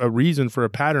for a reason, for a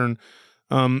pattern.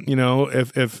 You know,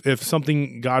 if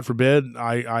something, God forbid,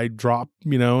 I drop,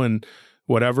 you know, and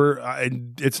whatever,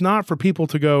 it's not for people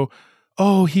to go,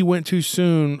 oh, he went too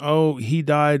soon. Oh, he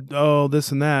died. Oh,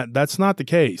 this and that. That's not the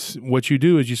case. What you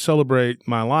do is you celebrate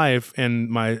my life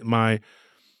and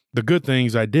the good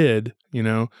things I did, you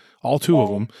know, all two of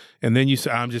them. And then you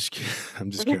say, I'm just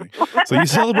kidding. So you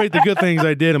celebrate the good things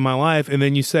I did in my life. And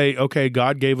then you say, okay,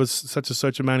 God gave us such and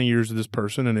such amount of years to this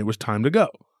person and it was time to go.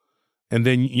 And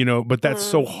then, you know, but that's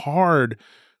so hard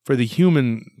for the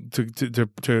human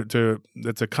to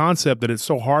that's a concept that it's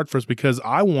so hard for us because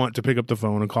I want to pick up the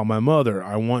phone and call my mother.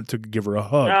 I want to give her a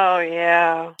hug. Oh,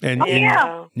 yeah. And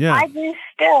I do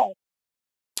still.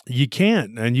 You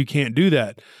can't do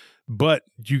that. But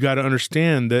you got to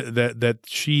understand that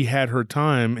she had her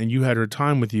time and you had her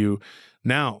time with you.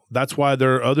 Now, that's why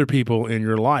there are other people in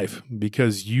your life,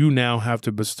 because you now have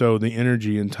to bestow the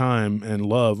energy and time and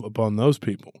love upon those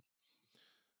people.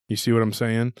 You see what I'm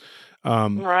saying?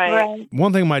 Right.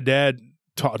 One thing my dad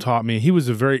taught me, he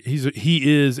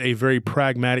is a very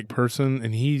pragmatic person,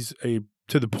 and he's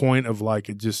to the point of like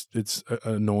it's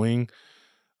annoying.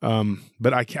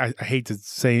 But I hate to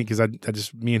say it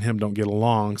because me and him don't get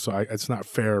along. So it's not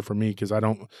fair for me because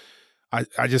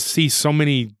I just see so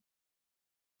many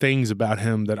things about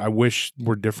him that I wish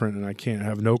were different and I can't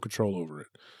have no control over it.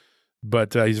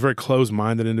 But, he's a very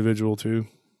closed-minded individual too.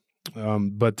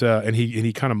 And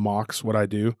he kind of mocks what I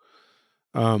do.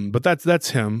 But that's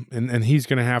him. And he's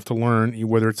going to have to learn,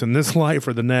 whether it's in this life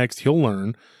or the next, he'll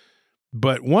learn.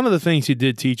 But one of the things he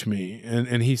did teach me,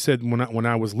 and he said when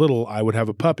I was little, I would have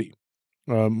a puppy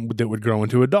that would grow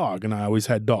into a dog. And I always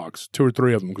had dogs, 2 or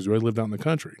 3 of them, because we lived out in the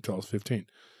country until I was 15.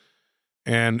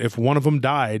 And if one of them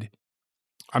died,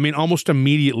 I mean, almost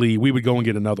immediately we would go and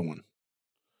get another one.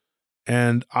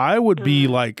 And I would be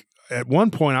like, at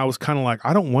one point I was kind of like,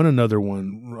 I don't want another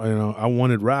one. You know, I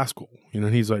wanted Rascal, you know,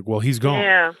 and he's like, well, he's gone.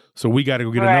 Yeah. So we got to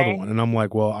go get another one. And I'm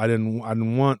like, well, I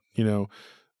didn't want, you know,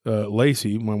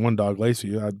 Lacey, my one dog,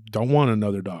 Lacey, I don't want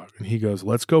another dog. And he goes,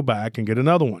 let's go back and get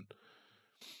another one.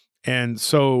 And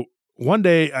so one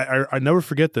day, I never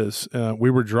forget this. We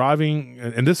were driving,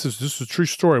 and this is a true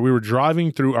story. We were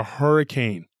driving through a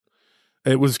hurricane.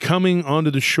 It was coming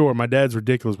onto the shore. My dad's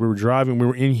ridiculous. We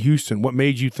were in Houston. What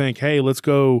made you think, hey, let's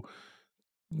go,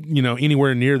 you know,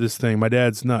 anywhere near this thing? My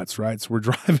dad's nuts, right? So we're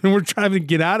driving to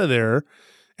get out of there,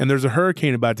 and there's a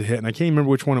hurricane about to hit, and I can't remember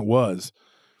which one it was.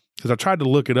 Because I tried to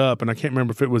look it up, and I can't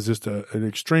remember if it was just an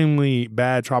extremely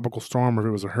bad tropical storm or if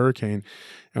it was a hurricane.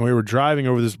 And we were driving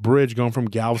over this bridge going from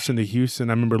Galveston to Houston.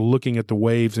 I remember looking at the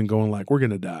waves and going like, we're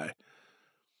going to die.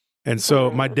 And so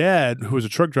my dad, who was a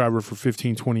truck driver for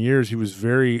 15, 20 years, he was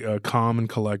very calm and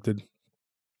collected.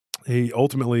 He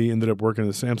ultimately ended up working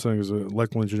at Samsung as an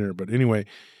electrical engineer. But anyway,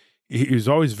 he was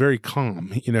always very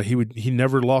calm. You know, he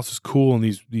never lost his cool in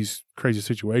these crazy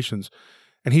situations.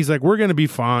 And he's like, we're going to be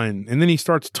fine. And then he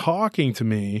starts talking to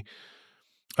me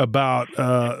about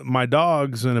my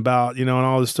dogs and about, and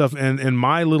all this stuff. And in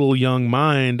my little young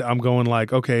mind, I'm going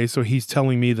like, okay, so he's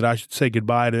telling me that I should say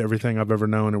goodbye to everything I've ever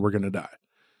known and we're going to die.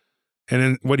 And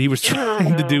then what he was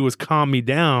trying to do was calm me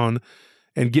down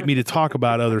and get me to talk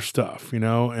about other stuff,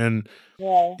 and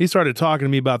he started talking to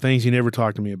me about things he never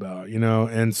talked to me about,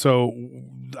 and so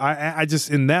I just,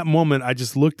 in that moment, I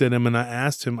just looked at him and I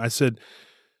asked him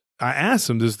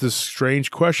this strange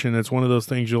question. It's one of those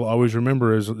things you'll always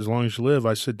remember as long as you live.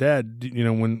 I said, Dad,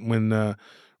 when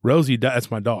Rosie dies,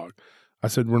 that's my dog. I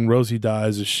said, when Rosie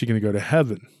dies, is she going to go to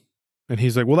heaven? And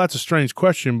he's like, well, that's a strange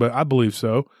question, but I believe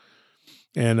so.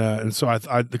 And so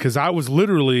I because I was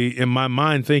literally in my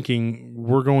mind thinking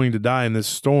we're going to die in this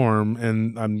storm,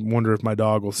 and I wonder if my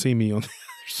dog will see me on the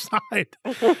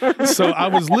other side. So I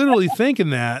was literally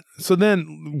thinking that. So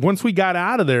then once we got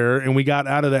out of there and we got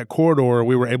out of that corridor,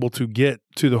 we were able to get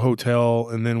to the hotel,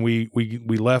 and then we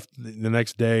left the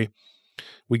next day.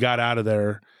 We got out of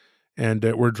there, and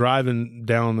we're driving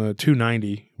down the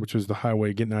 290, which is the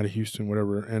highway getting out of Houston,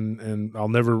 whatever. And I'll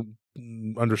never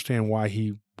understand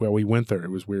why we went there.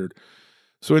 It was weird.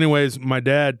 So anyways, my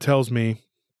dad tells me,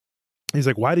 he's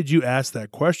like, why did you ask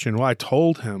that question? Well, I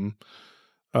told him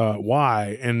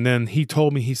why. And then he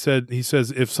told me, he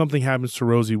says, if something happens to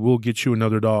Rosie, we'll get you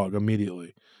another dog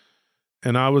immediately.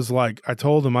 And I was like, I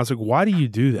was like, why do you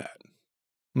do that?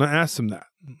 And I asked him that.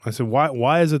 I said,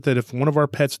 why is it that if one of our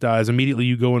pets dies, immediately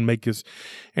you go and make this?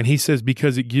 And he says,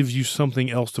 because it gives you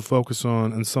something else to focus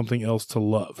on and something else to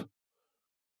love.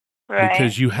 Right.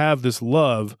 Because you have this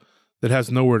love that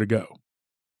has nowhere to go.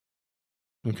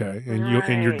 Okay.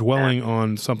 And you're dwelling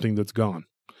on something that's gone.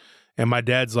 And my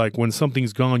dad's like, when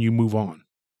something's gone, you move on.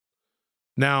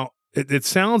 Now, it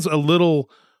sounds a little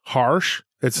harsh.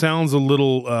 It sounds a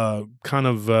little kind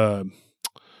of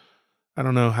I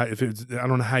don't know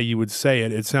how you would say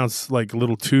it. It sounds like a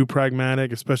little too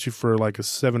pragmatic, especially for like a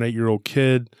 7-8-year-old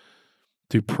kid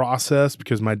to process,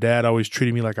 because my dad always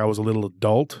treated me like I was a little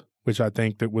adult, which I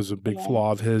think that was a big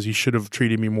flaw of his. He should have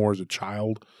treated me more as a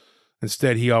child.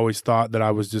 Instead, he always thought that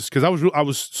I was just, because I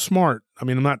was smart. I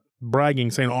mean, I'm not bragging,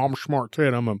 saying, "Oh, I'm a smart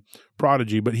kid, I'm a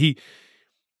prodigy," but he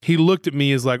looked at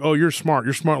me as like, "Oh, you're smart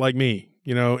like me,"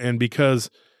 And because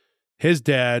his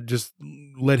dad just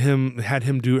had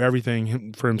him do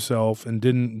everything for himself and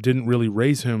didn't really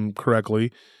raise him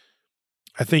correctly,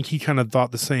 I think he kind of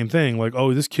thought the same thing, like,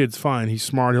 "Oh, this kid's fine. He's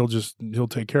smart. He'll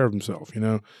take care of himself,"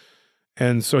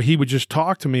 And so he would just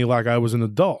talk to me like I was an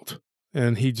adult.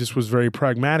 And he just was very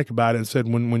pragmatic about it and said,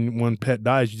 when one pet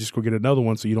dies, you just go get another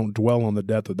one so you don't dwell on the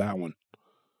death of that one.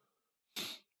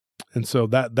 And so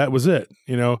that was it,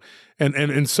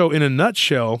 And so in a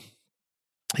nutshell,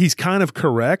 he's kind of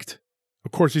correct.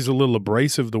 Of course, he's a little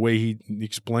abrasive the way he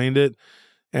explained it.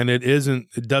 And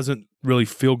it doesn't really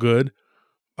feel good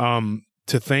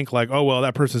to think like, oh, well,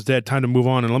 that person's dead, time to move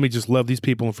on, and let me just love these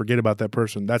people and forget about that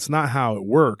person. That's not how it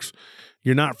works.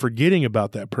 You're not forgetting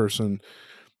about that person.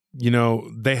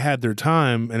 They had their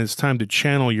time, and it's time to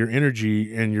channel your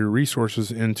energy and your resources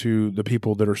into the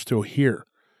people that are still here.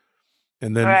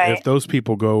 And then if those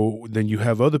people go, then you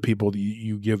have other people that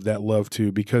you give that love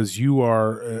to, because you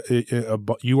are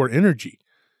energy.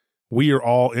 We are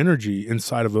all energy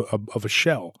inside of a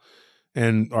shell.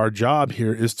 And our job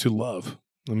here is to love.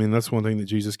 I mean, that's one thing that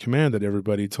Jesus commanded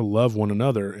everybody, to love one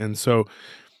another. And so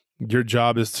your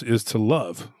job is to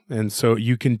love. And so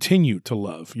you continue to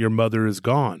love. Your mother is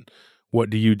gone.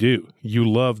 What do? You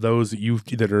love those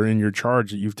that are in your charge,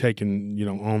 that you've taken,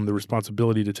 on the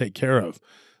responsibility to take care of,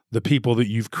 the people that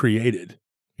you've created,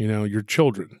 your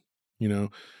children,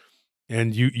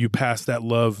 and you pass that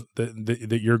love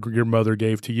that your mother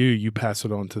gave to you, you pass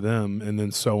it on to them, and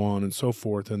then so on and so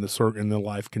forth. And the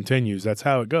life continues. That's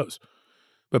how it goes.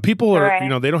 But people are,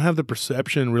 they don't have the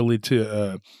perception really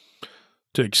to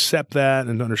accept that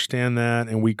and understand that.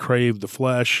 And we crave the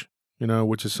flesh,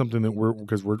 which is something that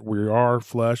we are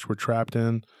flesh, we're trapped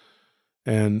in.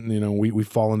 And, we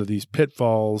fall into these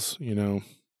pitfalls,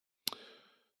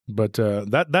 but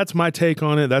that's my take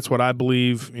on it. That's what I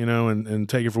believe, and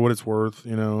take it for what it's worth,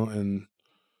 and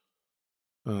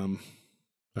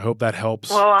I hope that helps.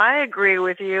 Well, I agree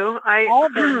with you.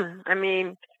 I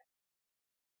mean,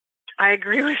 I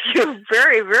agree with you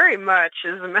very, very much,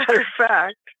 as a matter of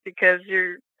fact, because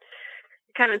you're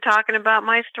kind of talking about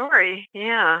my story.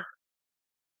 Yeah.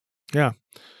 Yeah.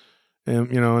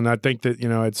 And, and I think that,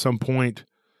 at some point,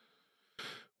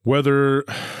 whether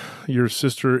your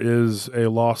sister is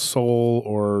a lost soul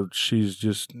or she's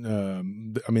just,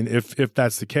 if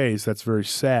that's the case, that's very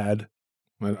sad.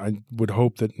 I would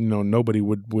hope that, nobody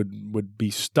would be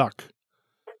stuck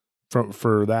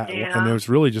for that. Yeah. And it was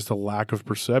really just a lack of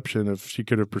perception. If she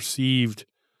could have perceived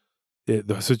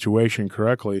the situation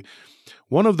correctly.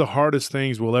 One of the hardest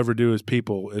things we'll ever do as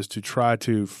people is to try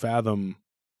to fathom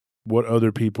what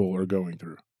other people are going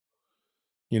through.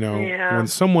 When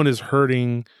someone is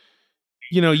hurting,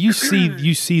 you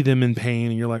see them in pain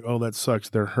and you're like, oh, that sucks.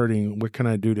 They're hurting. What can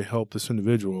I do to help this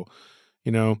individual?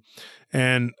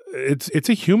 And it's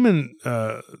a human,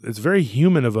 it's very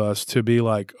human of us to be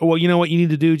like, oh, well, you know what you need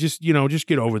to do? Just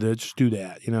get over this, just do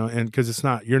that, and cause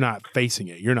you're not facing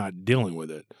it. You're not dealing with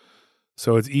it.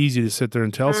 So it's easy to sit there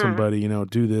and tell somebody,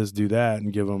 do this, do that,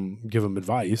 and give them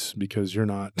advice because you're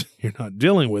not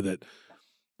dealing with it.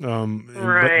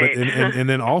 Right. And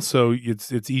then also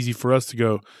it's easy for us to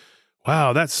go,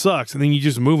 wow, that sucks. And then you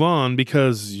just move on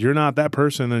because you're not that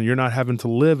person and you're not having to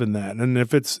live in that. And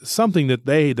if it's something that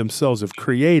they themselves have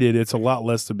created, it's a lot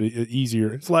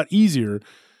easier. It's a lot easier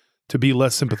to be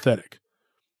less sympathetic.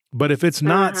 But if it's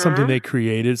not something they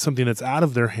created, something that's out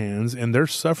of their hands and they're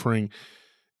suffering,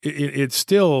 it's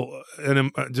still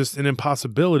just an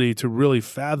impossibility to really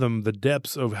fathom the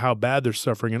depths of how bad they're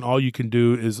suffering. And all you can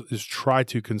do is try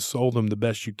to console them the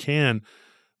best you can.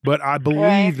 But I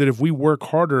believe that if we work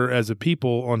harder as a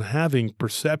people on having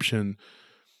perception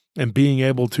and being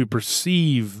able to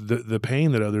perceive the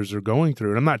pain that others are going through,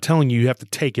 and I'm not telling you have to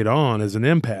take it on as an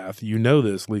empath. You know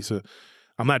this, Lisa.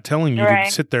 I'm not telling you to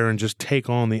sit there and just take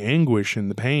on the anguish and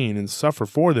the pain and suffer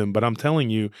for them, but I'm telling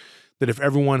you that if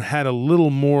everyone had a little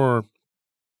more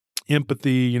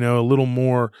empathy, a little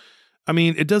more,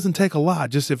 it doesn't take a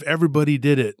lot. Just if everybody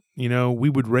did it, we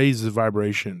would raise the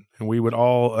vibration and we would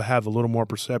all have a little more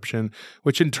perception,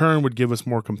 which in turn would give us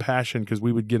more compassion because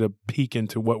we would get a peek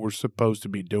into what we're supposed to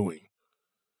be doing.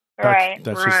 That's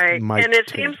just my and it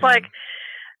take seems on like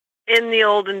in the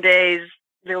olden days,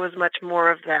 there was much more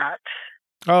of that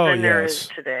than there is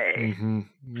today. Mm-hmm.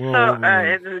 Well,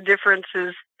 the difference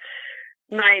is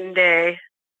night and day.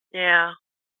 Yeah.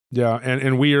 Yeah.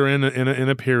 And we are in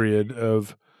a period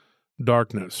of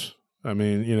darkness. I'm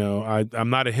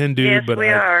not a Hindu, yes, but we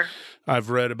are. I've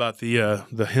read about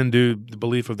the Hindu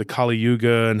belief of the Kali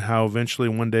Yuga and how eventually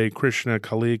one day Krishna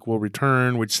Kalik will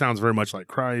return, which sounds very much like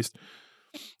Christ.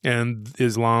 And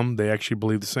Islam, they actually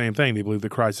believe the same thing. They believe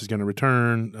that Christ is going to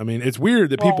return. It's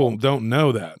weird that people don't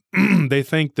know that. They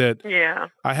think that. Yeah.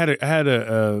 I had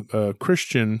a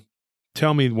Christian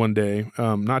tell me one day,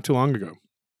 not too long ago,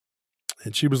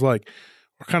 and she was like,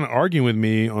 we're kind of arguing with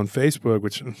me on Facebook,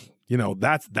 which,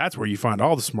 that's where you find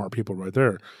all the smart people right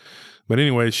there. But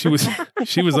anyway, she was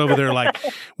over there like,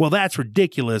 well, that's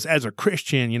ridiculous. As a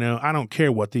Christian, I don't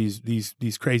care what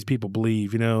these crazy people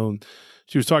believe,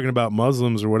 She was talking about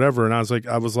Muslims or whatever, and I was like,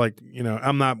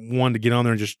 I'm not one to get on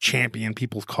there and just champion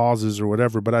people's causes or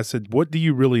whatever, but I said, what do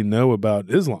you really know about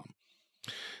Islam?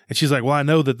 And she's like, well, I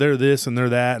know that they're this and they're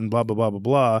that and blah, blah, blah, blah,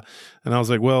 blah. And I was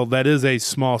like, well, that is a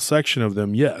small section of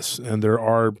them, yes. And there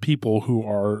are people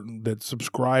that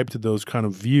subscribe to those kind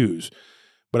of views.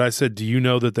 But I said, do you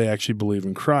know that they actually believe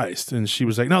in Christ? And she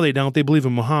was like, no, they don't. They believe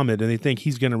in Muhammad and they think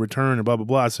he's going to return and blah, blah,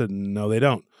 blah. I said, no, they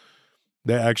don't.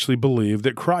 They actually believe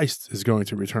that Christ is going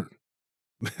to return.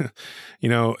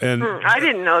 And I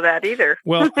didn't know that either.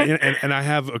 Well, and I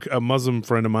have a Muslim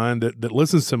friend of mine that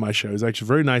listens to my show. He's actually a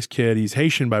very nice kid. He's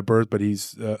Haitian by birth, but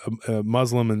he's a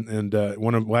Muslim, and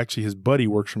actually his buddy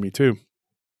works for me too,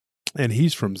 and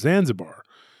he's from Zanzibar.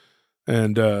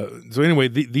 And so anyway,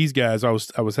 these guys, I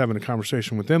was having a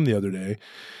conversation with them the other day,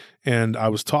 and I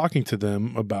was talking to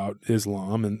them about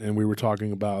Islam, and we were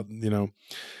talking about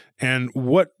and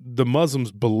what the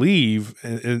Muslims believe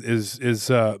is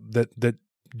that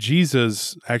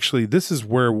Jesus actually, this is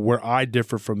where I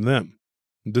differ from them.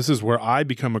 This is where I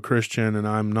become a Christian and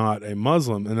I'm not a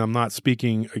Muslim, and I'm not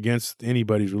speaking against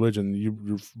anybody's religion.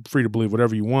 You're free to believe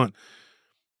whatever you want.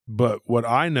 But what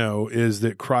I know is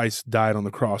that Christ died on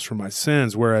the cross for my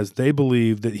sins, whereas they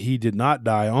believe that he did not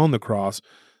die on the cross,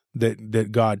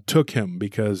 that God took him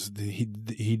because he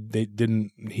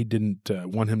didn't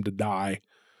want him to die.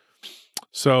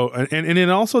 So, and it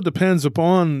also depends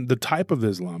upon the type of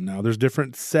Islam. Now, there's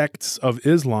different sects of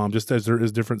Islam, just as there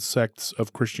is different sects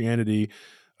of Christianity,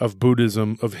 of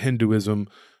Buddhism, of Hinduism,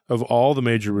 of all the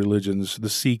major religions. The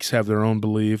Sikhs have their own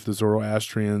belief, the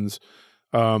Zoroastrians.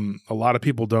 A lot of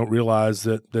people don't realize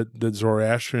that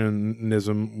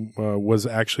Zoroastrianism was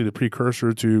actually the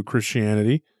precursor to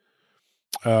Christianity.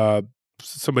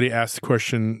 Somebody asked the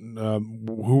question,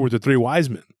 who were the three wise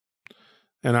men?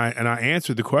 And I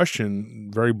answered the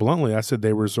question very bluntly. I said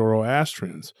they were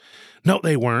Zoroastrians. No,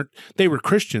 they weren't. They were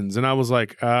Christians. And I was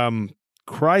like,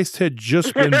 Christ had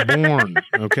just been born.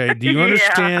 Okay. Do you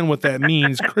understand what that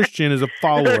means? Christian is a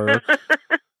follower.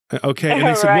 Okay. And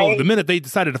they said, well, the minute they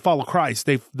decided to follow Christ,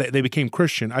 they became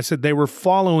Christian. I said they were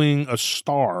following a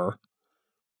star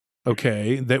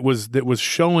okay, that was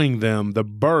showing them the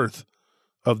birth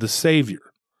of the Savior.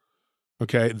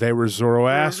 Okay, they were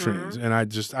Zoroastrians, and I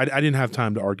didn't have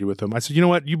time to argue with them. I said, you know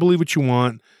what? You believe what you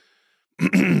want.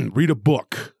 Read a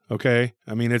book, okay?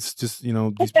 I mean, it's just,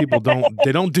 these people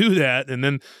don't do that, and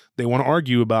then they want to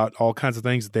argue about all kinds of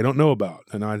things that they don't know about.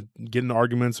 And I get into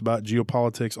arguments about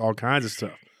geopolitics, all kinds of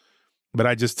stuff. But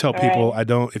I just tell people,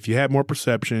 if you had more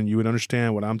perception, you would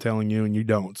understand what I'm telling you, and you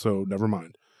don't, so never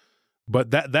mind. But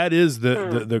that is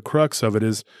the crux of it,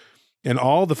 is in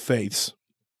all the faiths,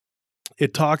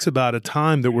 it talks about a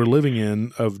time that we're living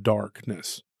in of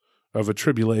darkness, of a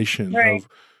tribulation, of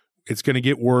it's going to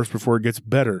get worse before it gets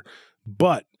better.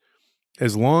 But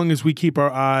as long as we keep our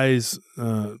eyes,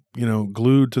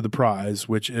 glued to the prize,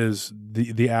 which is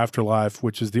the afterlife,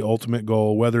 which is the ultimate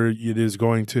goal, whether it is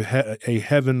going to a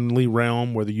heavenly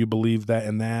realm, whether you believe that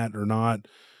in that or not,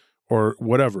 or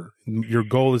whatever, your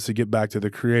goal is to get back to the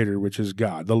Creator, which is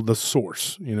God, the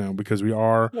source, because we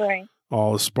are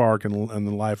all a spark and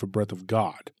the life and breath of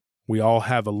God. We all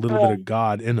have a little bit of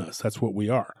God in us. That's what we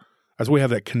are. That's why we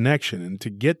have that connection. And to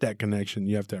get that connection,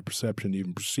 you have to have perception to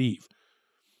even perceive.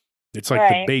 It's like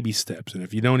the baby steps. And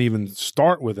if you don't even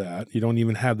start with that, you don't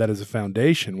even have that as a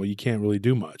foundation, well, you can't really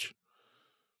do much.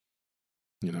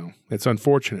 It's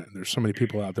unfortunate. There's so many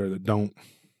people out there that don't,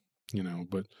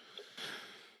 but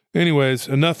anyways,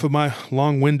 enough of my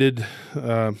long-winded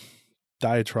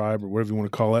diatribe or whatever you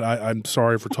want to call it. I'm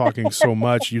sorry for talking so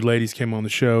much. You ladies came on the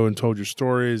show and told your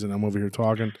stories, and I'm over here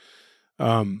talking.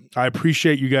 I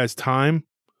appreciate you guys' time,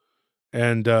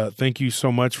 and thank you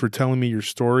so much for telling me your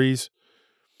stories.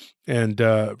 And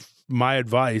my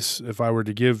advice, if I were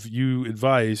to give you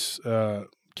advice,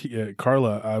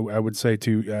 Karla, I would say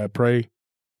to pray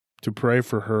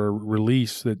for her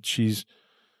release, that she's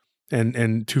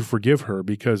and to forgive her,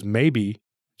 because maybe,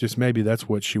 just maybe, that's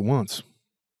what she wants.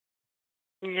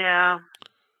 Yeah.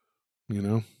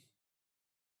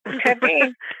 Could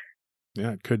be.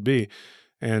 Yeah, it could be.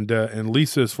 And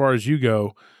Lisa, as far as you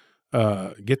go,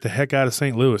 get the heck out of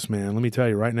St. Louis, man. Let me tell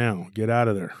you right now, get out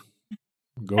of there.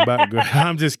 Go back.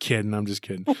 I'm just kidding. I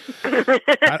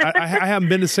haven't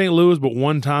been to St. Louis but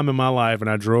one time in my life, and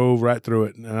I drove right through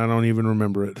it, and I don't even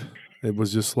remember it. It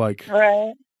was just like,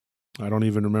 I don't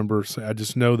even remember. I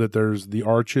just know that there's the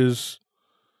arches.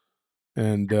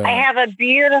 And I have a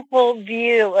beautiful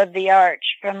view of the arch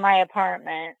from my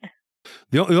apartment.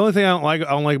 The only thing I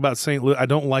don't like about St. Louis, I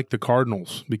don't like the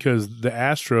Cardinals, because the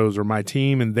Astros are my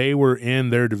team, and they were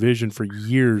in their division for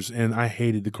years, and I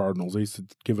hated the Cardinals. They used to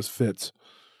give us fits.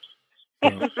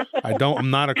 So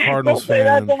I'm not a Cardinals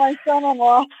fan. That's my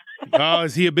son-in-law. Oh,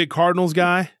 is he a big Cardinals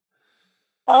guy?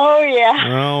 Oh, yeah.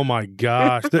 Oh, my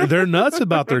gosh. They're nuts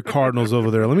about their Cardinals over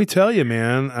there. Let me tell you,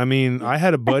 man. I mean, I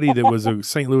had a buddy that was a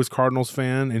St. Louis Cardinals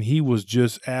fan, and he was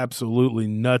just absolutely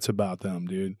nuts about them,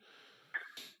 dude.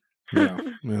 Yeah,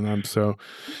 and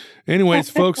anyways,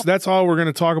 folks, that's all we're going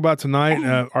to talk about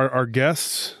tonight. Our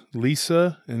guests,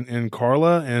 Lisa and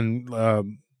Karla, and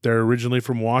they're originally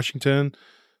from Washington,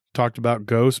 talked about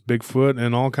ghosts, Bigfoot,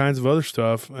 and all kinds of other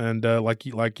stuff. And like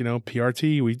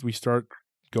PRT, we start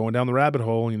going down the rabbit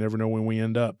hole, and you never know when we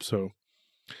end up. So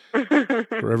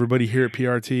for everybody here at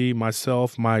PRT,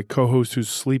 myself, my co-host who's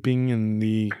sleeping in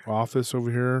the office over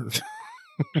here,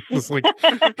 it's like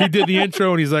he did the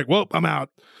intro and he's like, well, I'm out.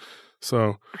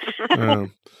 So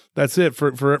that's it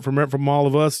from all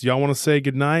of us. Y'all want to say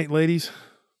good night, ladies?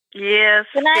 Yes.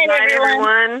 Good night,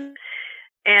 everyone.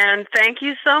 And thank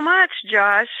you so much,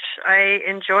 Josh. I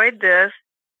enjoyed this.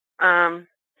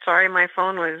 Sorry, my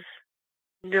phone was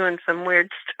doing some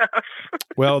weird stuff.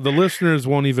 Well, the listeners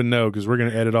won't even know, because we're going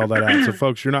to edit all that out. So,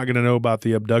 folks, you're not going to know about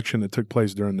the abduction that took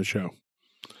place during the show.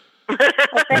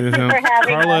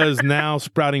 Karla is now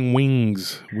sprouting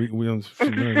wings.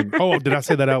 Oh, did I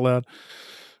say that out loud?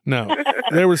 No,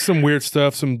 there was some weird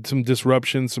stuff, some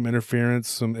disruption, some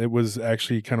interference. It was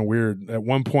actually kind of weird. At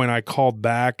one point, I called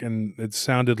back, and it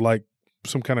sounded like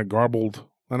some kind of garbled.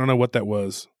 I don't know what that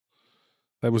was.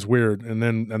 That was weird. And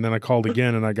then I called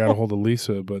again, and I got a hold of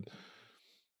Lisa, but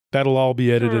that'll all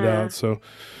be edited out.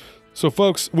 So,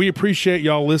 folks, we appreciate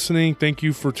y'all listening. Thank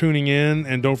you for tuning in,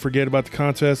 and don't forget about the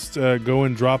contest. Go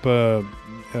and drop a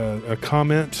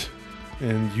comment,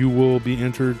 and you will be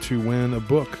entered to win a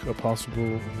book, a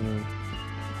possible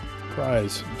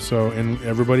prize. So, and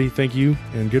everybody, thank you,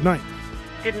 and good night.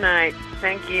 Good night.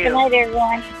 Thank you. Good night,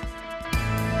 everyone.